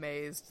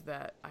amazed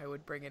that I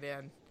would bring it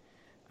in.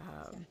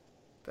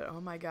 But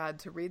oh my God,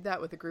 to read that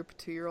with a group of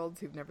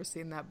 2-year-olds who've never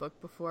seen that book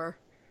before.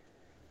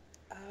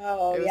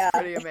 Oh, It was yeah.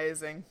 pretty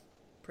amazing.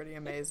 Pretty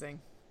amazing.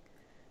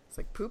 It's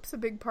like poop's a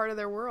big part of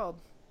their world.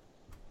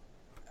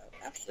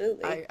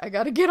 Absolutely. I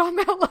got to get on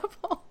that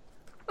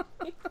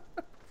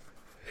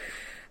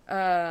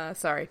level.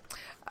 Sorry.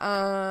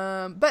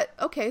 But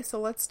okay, so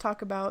let's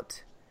talk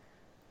about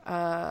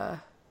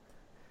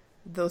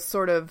those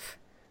sort of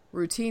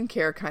routine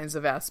care kinds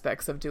of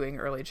aspects of doing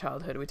early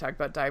childhood. We talked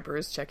about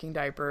diapers, checking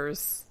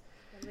diapers.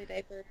 Family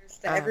diapers.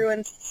 That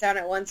everyone sits down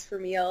at once for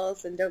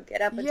meals and don't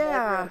get up until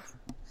everyone's...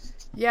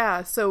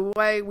 Yeah, so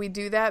why we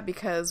do that?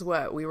 Because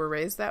what? We were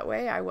raised that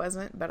way? I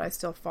wasn't, but I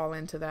still fall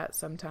into that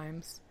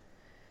sometimes.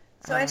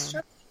 So I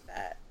struggle with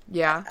that.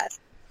 Yeah.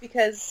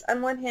 Because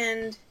on one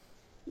hand,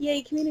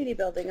 yay, community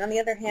building. On the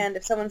other hand,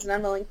 if someone's an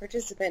unwilling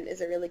participant,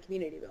 is it really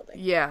community building?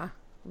 Yeah,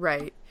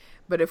 right.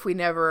 But if we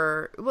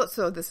never... Well,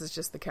 so this is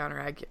just the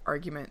counter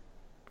argument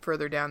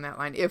further down that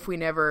line. If we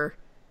never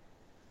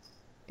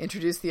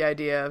introduce the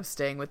idea of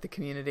staying with the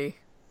community...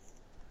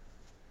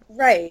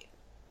 Right.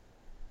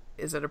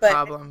 Is it a But-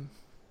 problem?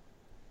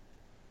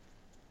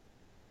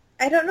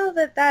 I don't know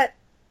that that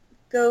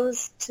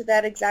goes to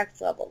that exact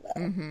level,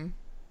 though. Mm-hmm.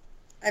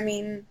 I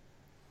mean,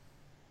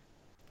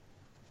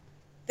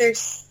 there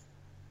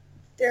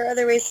are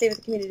other ways to stay with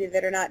the community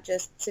that are not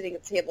just sitting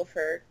at the table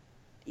for,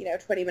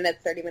 20 minutes,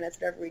 30 minutes,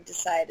 whatever we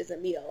decide is a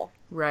meal.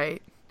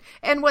 Right.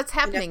 And what's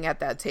happening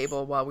at that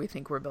table while we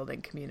think we're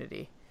building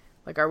community?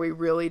 Like, are we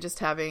really just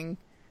having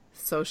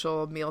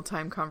social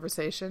mealtime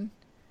conversation?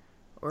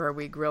 Or are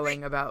we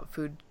grilling about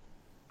food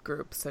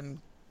groups and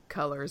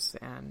colors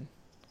and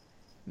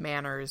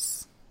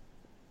manners?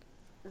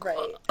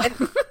 Right. And,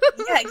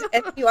 yeah,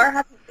 and you are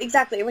having,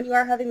 exactly. When you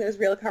are having those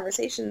real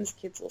conversations,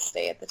 kids will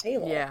stay at the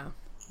table. Yeah.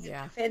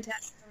 Yeah.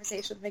 Fantastic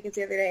conversation with my kids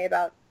the other day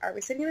about, are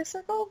we sitting in a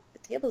circle? The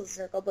table's a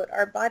circle, but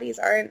our bodies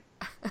aren't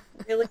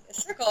really a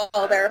circle.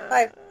 There are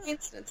 5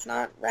 points, and it's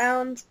not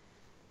round.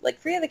 Like,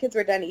 3 of the kids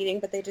were done eating,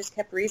 but they just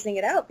kept reasoning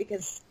it out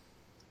because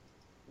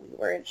we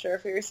weren't sure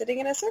if we were sitting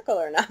in a circle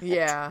or not.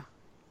 Yeah.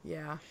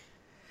 Yeah.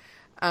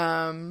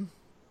 My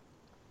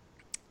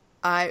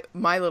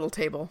little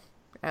table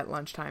at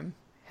lunchtime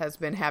has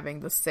been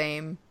having the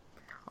same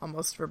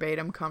almost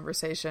verbatim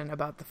conversation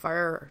about the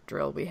fire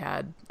drill we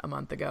had a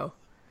month ago.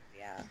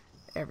 Yeah.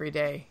 Every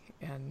day.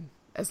 And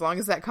as long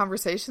as that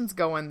conversation's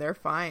going, they're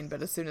fine.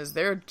 But as soon as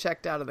they're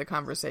checked out of the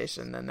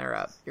conversation, then they're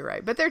up. You're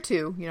right. But they're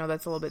 2.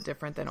 That's a little bit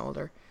different than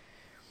older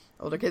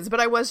kids. But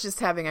I was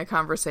just having a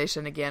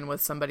conversation again with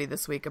somebody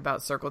this week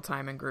about circle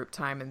time and group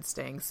time and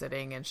staying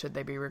sitting and should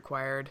they be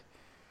required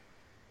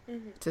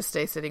to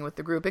stay sitting with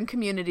the group. And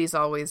community is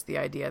always the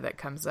idea that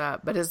comes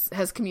up. But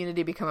has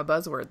community become a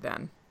buzzword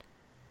then?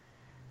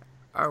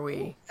 Are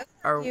we?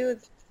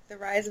 The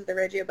rise of the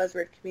Reggio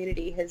buzzword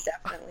community has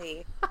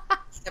definitely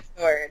stepped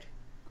forward.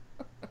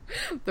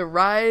 The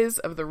rise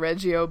of the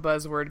Reggio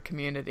buzzword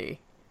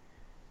community.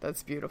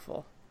 That's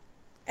beautiful.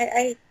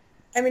 I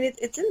mean,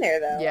 it's in there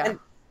though. Yeah. And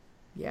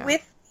yeah.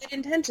 With good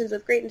intentions,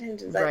 with great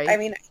intentions. Right. I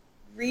mean, I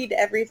read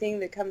everything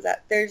that comes out.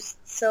 There's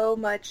so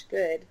much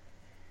good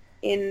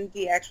in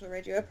the actual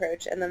Reggio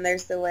approach, and then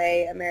there's the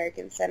way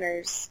American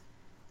centers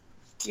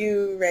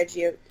do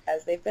Reggio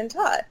as they've been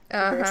taught.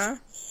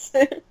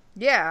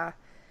 Yeah.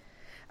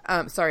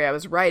 Sorry, I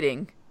was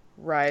writing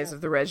Rise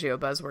of the Reggio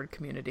buzzword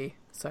community,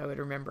 so I would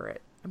remember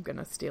it. I'm going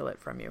to steal it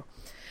from you.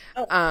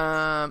 Oh.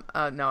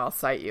 No, I'll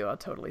cite you. I'll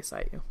totally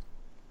cite you.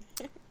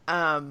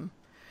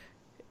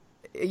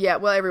 Yeah,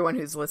 well, everyone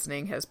who's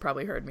listening has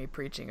probably heard me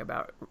preaching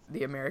about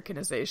the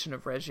Americanization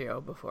of Reggio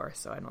before,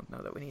 so I don't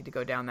know that we need to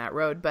go down that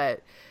road,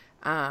 but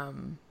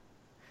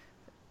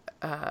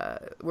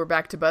we're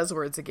back to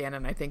buzzwords again,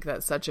 and I think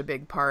that's such a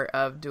big part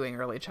of doing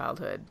early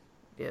childhood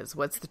is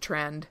what's the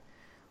trend,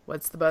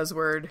 what's the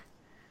buzzword,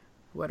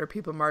 what are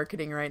people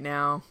marketing right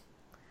now,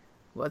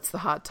 what's the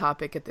hot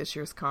topic at this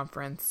year's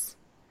conference,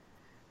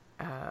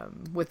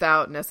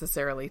 without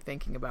necessarily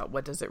thinking about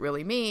what does it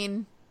really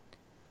mean,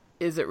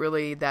 is it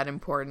really that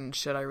important,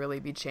 should I really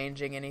be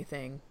changing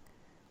anything,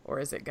 or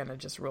is it going to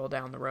just roll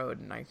down the road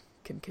and I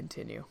can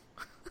continue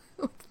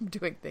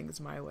doing things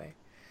my way.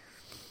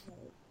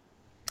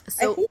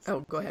 So,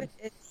 go ahead.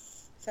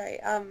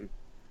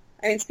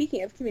 I mean,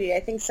 speaking of community,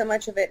 I think so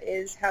much of it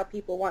is how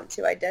people want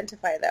to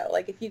identify, though.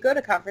 Like, if you go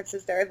to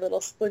conferences, there are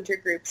little splinter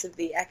groups of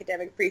the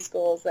academic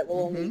preschools that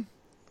will only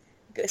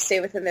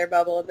stay within their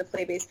bubble, and the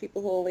play-based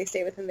people who only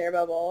stay within their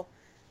bubble,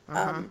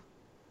 and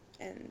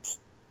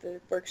the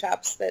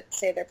workshops that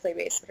say they're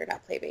play-based but are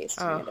not play-based.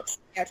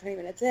 20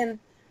 minutes in.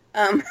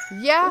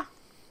 Yeah.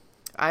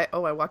 I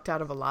walked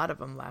out of a lot of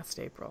them last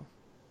April.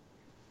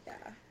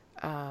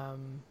 Yeah.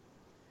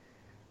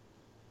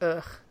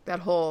 That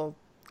whole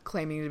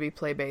claiming to be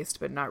play-based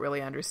but not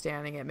really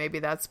understanding it. Maybe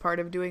that's part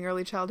of doing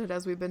early childhood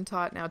as we've been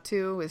taught now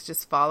too, is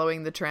just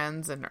following the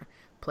trends, and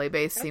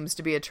play-based seems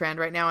to be a trend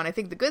right now. And I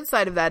think the good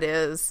side of that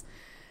is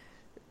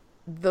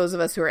those of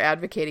us who are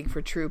advocating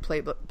for true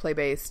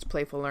play-based,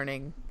 playful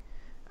learning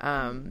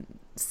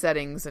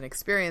settings and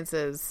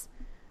experiences,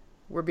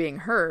 we're being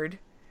heard,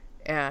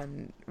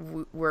 and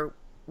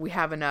we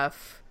have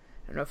enough,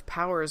 I don't know if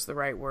power is the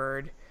right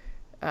word,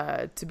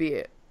 to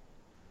be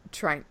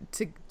trying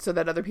to, so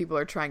that other people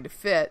are trying to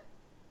fit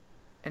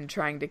and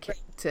trying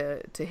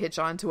to hitch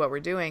on to what we're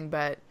doing,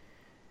 but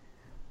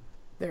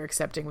they're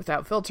accepting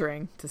without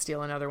filtering, to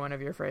steal another one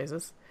of your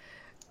phrases,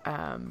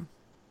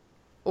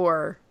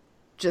 or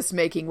just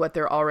making what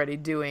they're already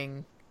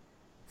doing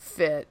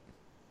fit.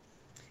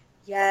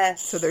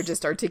 Yes. So they're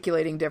just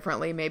articulating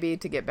differently, maybe,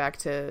 to get back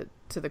to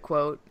the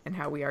quote and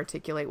how we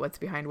articulate what's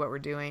behind what we're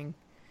doing.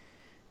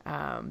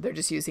 They're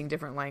just using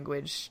different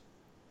language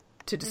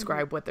to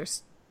describe what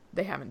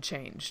they haven't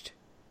changed,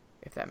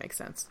 if that makes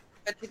sense.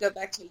 But to go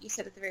back to what you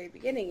said at the very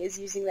beginning, is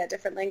using that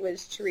different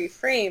language to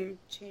reframe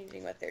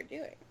changing what they're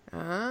doing.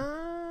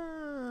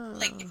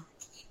 Like,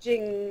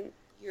 changing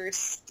your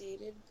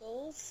stated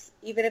goals,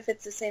 even if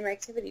it's the same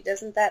activity,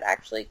 doesn't that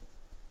actually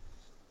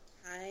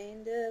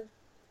kind of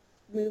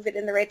move it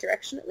in the right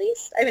direction at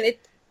least? I mean,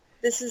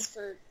 this is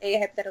for a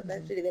hypothetical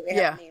activity that we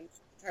have named.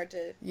 It's hard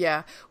to...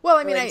 Yeah. Well,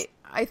 I mean,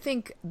 I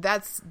think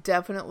that's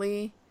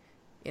definitely,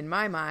 in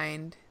my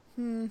mind...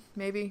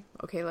 maybe.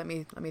 Okay, let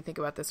me think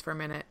about this for a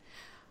minute.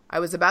 I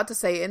was about to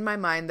say, in my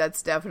mind,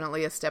 that's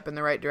definitely a step in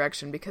the right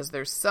direction, because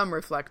there's some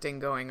reflecting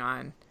going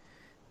on.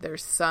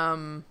 There's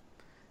some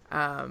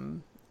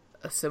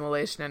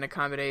assimilation and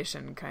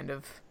accommodation kind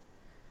of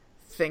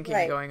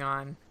thinking going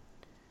on.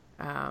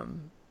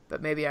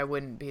 But maybe I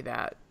wouldn't be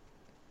that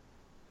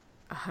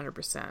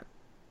 100%.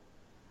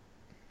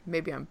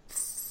 Maybe I'm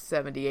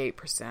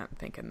 78%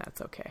 thinking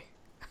that's okay.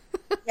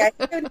 Yeah, I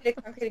think I would need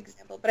a concrete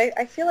example, but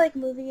I feel like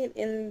moving it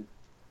in...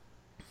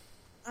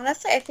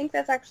 Honestly, I think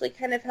that's actually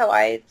kind of how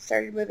I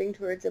started moving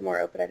towards a more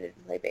open-ended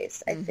and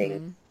play-based. I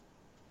think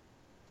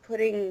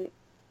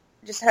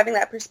just having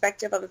that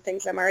perspective on the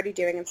things I'm already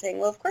doing and saying,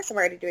 well, of course I'm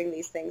already doing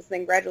these things, and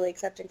then gradually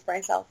accepting for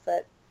myself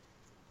that,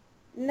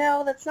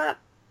 no, that's not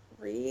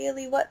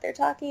really what they're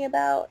talking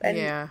about,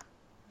 and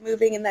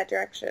moving in that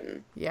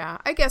direction. Yeah,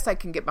 I guess I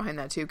can get behind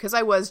that too, because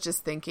I was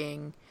just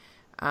thinking...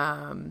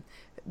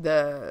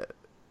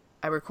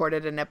 I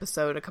recorded an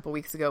episode a couple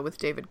weeks ago with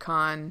David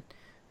Kahn,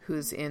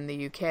 who's in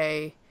the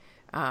UK,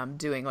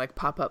 doing like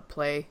pop-up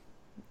play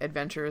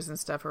adventures and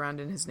stuff around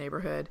in his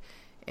neighborhood,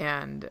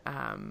 and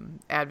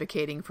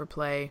advocating for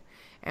play.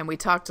 And we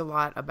talked a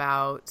lot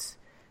about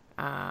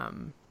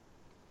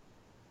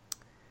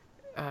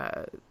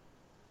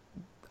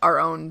our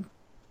own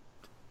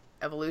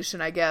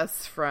evolution, I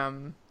guess,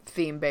 from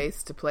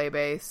theme-based to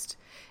play-based.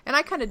 And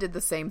I kind of did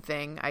the same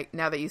thing.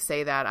 Now that you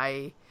say that,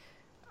 I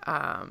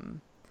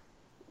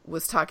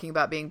was talking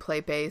about being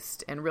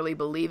play-based and really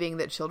believing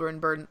that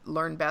children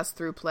learn best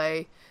through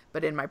play.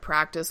 But in my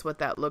practice, what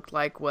that looked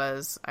like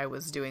was I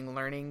was doing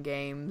learning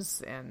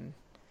games and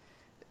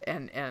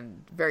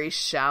and very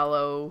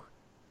shallow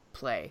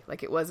play.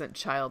 Like, it wasn't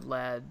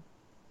child-led,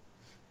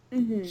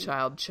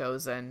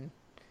 child-chosen,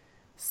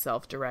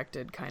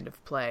 self-directed kind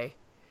of play.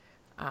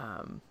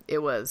 It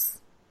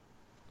was,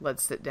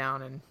 let's sit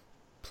down and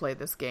play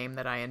this game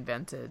that I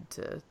invented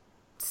to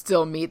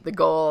still meet the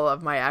goal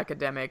of my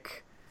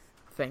academic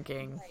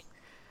thinking.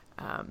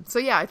 Right. So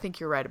yeah, I think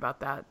you're right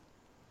about that.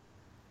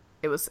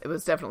 It was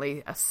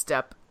definitely a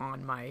step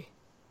on my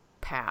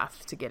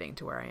path to getting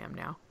to where I am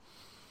now.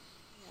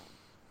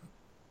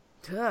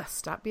 Yeah. Ugh,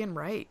 stop being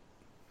right.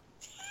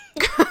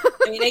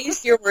 I mean, I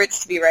used your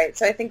words to be right,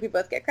 so I think we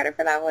both get credit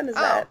for that one. Is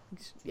that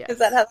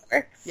how it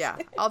works? Yeah,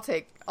 I'll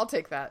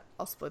take that.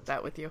 I'll split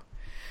that with you.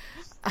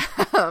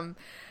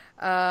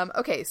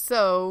 Okay,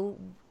 so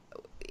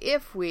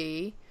if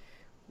we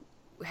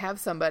have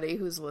somebody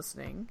who's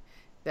listening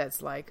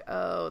that's like,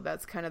 oh,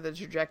 that's kind of the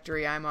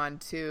trajectory I'm on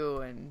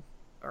too,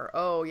 or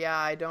oh yeah,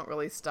 I don't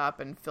really stop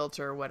and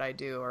filter what I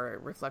do or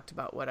reflect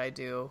about what I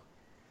do,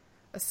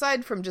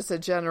 aside from just a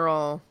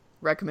general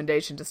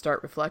recommendation to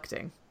start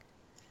reflecting,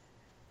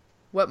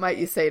 what might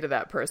you say to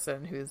that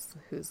person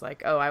who's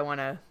like, oh, I want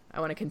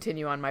to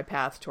continue on my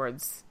path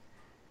towards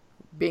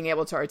being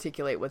able to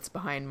articulate what's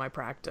behind my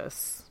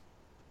practice?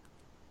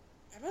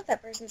 I want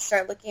that person to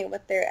start looking at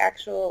what their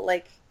actual,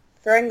 like,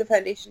 throwing the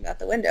foundation out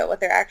the window, what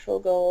their actual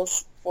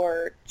goals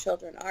for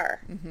children are.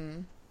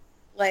 Mm-hmm.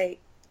 Like,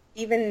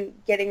 even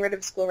getting rid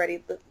of School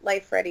Ready,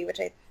 Life Ready, which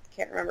I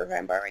can't remember who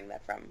I'm borrowing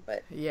that from,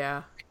 but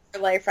yeah, for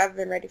life rather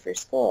than ready for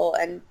school.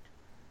 And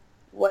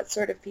what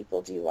sort of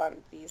people do you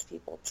want these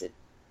people to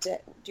do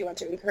you want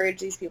to encourage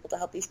these people to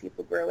help these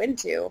people grow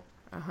into?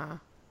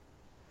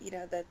 You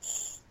know,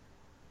 that's...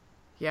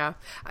 Yeah.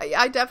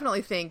 I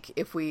definitely think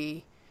if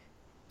we,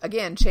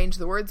 again, change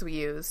the words we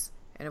use,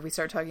 and if we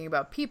start talking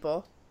about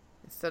people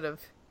instead of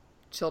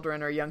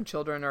children or young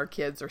children or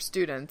kids or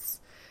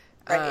students,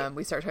 right.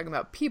 We start talking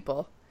about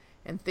people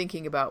and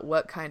thinking about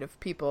what kind of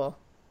people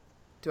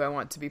do I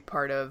want to be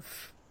part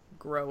of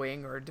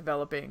growing or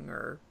developing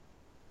or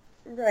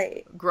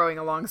right. growing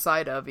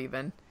alongside of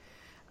even.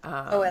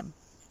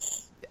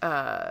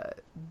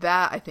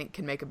 That I think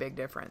can make a big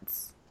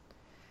difference.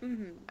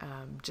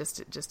 Mm-hmm.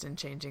 Just in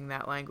changing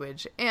that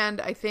language.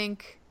 And I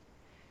think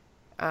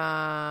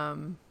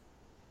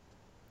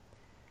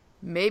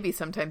maybe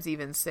sometimes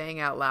even saying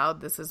out loud,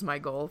 this is my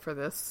goal for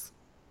this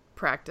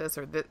practice,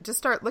 or just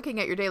start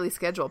looking at your daily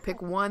schedule.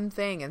 Pick one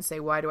thing and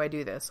say, why do I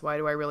do this? Why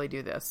do I really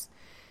do this?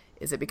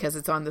 Is it because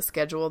it's on the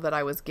schedule that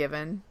I was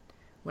given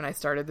when I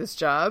started this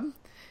job?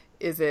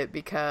 Is it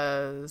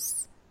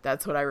because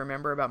that's what I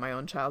remember about my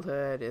own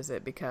childhood? Is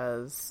it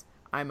because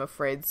I'm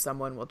afraid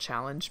someone will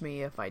challenge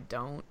me if I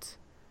don't?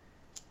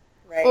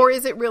 Right. Or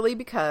is it really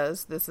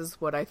because this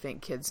is what I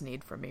think kids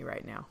need from me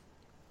right now?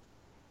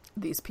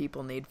 These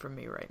people need from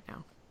me right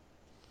now.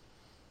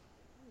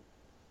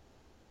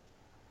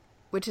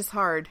 Which is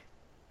hard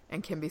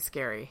and can be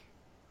scary.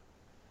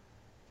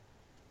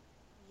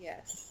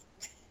 Yes.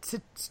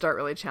 To start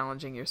really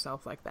challenging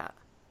yourself like that.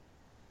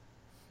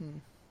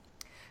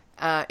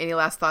 Any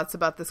last thoughts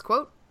about this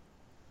quote?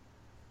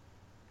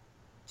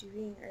 Stop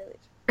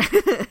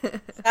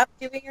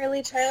doing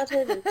early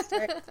childhood and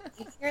start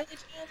eating early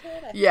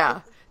childhood.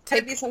 Yeah.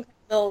 Could be some kind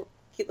of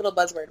cute little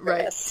buzzword for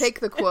right. this.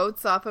 Take the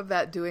quotes off of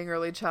that doing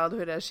early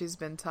childhood as she's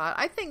been taught.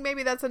 I think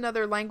maybe that's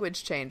another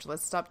language change.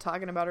 Let's stop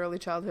talking about early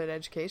childhood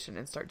education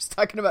and start just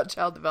talking about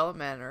child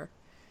development or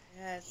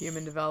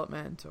human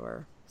development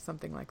or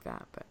something like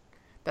that. But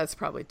that's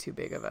probably too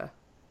big of a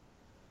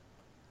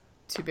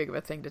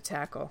thing to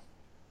tackle.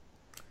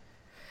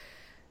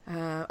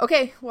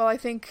 Okay, well, I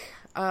think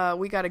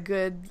we got a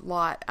good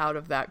lot out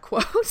of that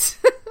quote.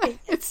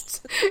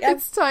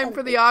 It's time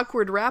for the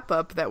awkward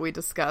wrap-up that we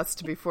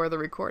discussed before the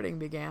recording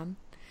began.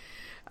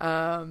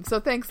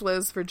 So thanks,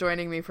 Liz, for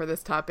joining me for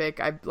this topic.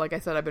 Like I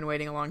said, I've been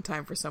waiting a long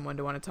time for someone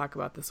to want to talk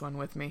about this one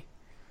with me.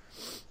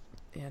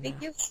 And,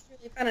 thank you. It's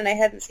really fun, and I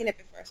hadn't seen it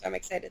before, so I'm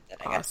excited that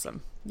I got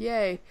awesome.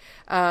 Yay.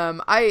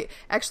 I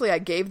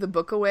gave the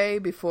book away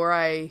before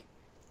I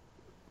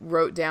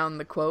wrote down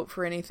the quote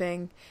for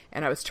anything,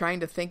 and I was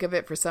trying to think of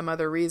it for some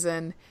other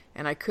reason,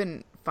 and I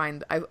couldn't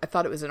find... I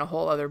thought it was in a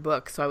whole other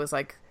book, so I was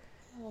like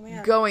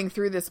going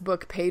through this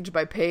book page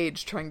by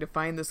page trying to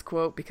find this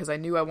quote because I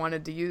knew I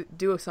wanted to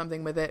do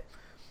something with it,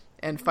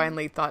 and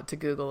finally thought to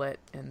Google it,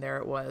 and there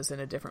it was in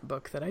a different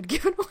book that I'd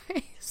given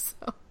away.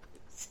 So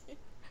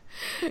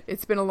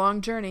it's been a long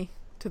journey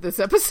to this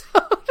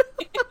episode.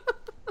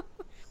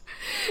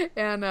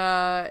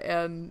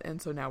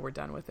 and so now we're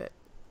done with it.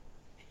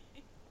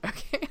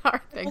 Okay, all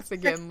right, thanks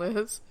again,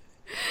 Liz.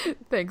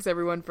 Thanks,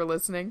 everyone, for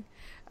listening.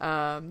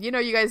 You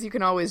guys, you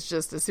can always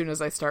just, as soon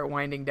as I start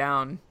winding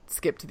down,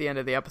 skip to the end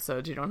of the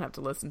episode. You don't have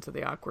to listen to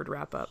the awkward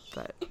wrap-up,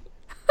 but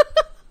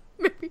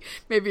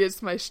maybe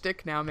it's my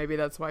shtick now. Maybe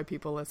that's why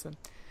people listen.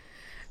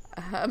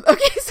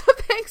 Okay, so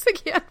thanks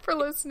again for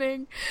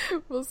listening.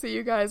 We'll see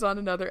you guys on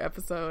another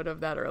episode of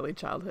That Early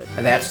Childhood.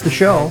 That's the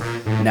show.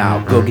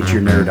 Now go get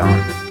your nerd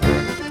on.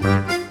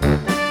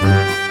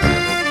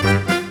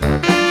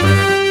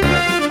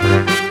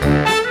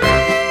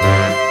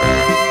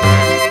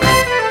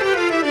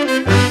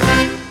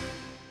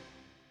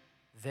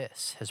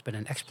 This has been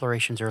an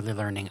Explorations Early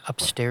Learning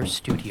Upstairs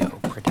Studio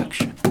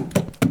production.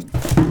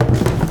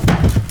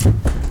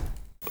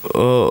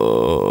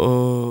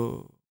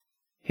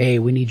 Hey,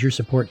 we need your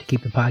support to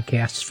keep the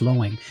podcasts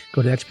flowing.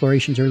 Go to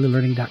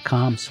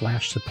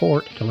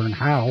explorationsearlylearning.com/support to learn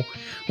how.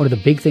 One of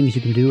the big things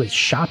you can do is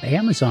shop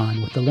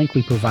Amazon with the link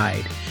we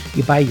provide.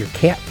 You buy your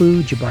cat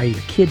food, you buy your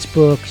kids'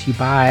 books, you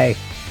buy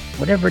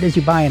whatever it is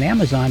you buy on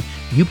Amazon,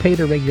 you pay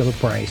the regular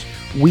price.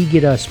 We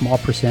get a small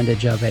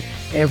percentage of it.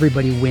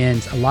 Everybody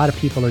wins. A lot of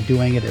people are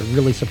doing it. It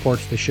really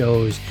supports the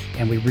shows,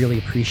 and we really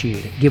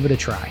appreciate it. Give it a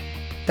try.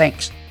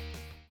 Thanks.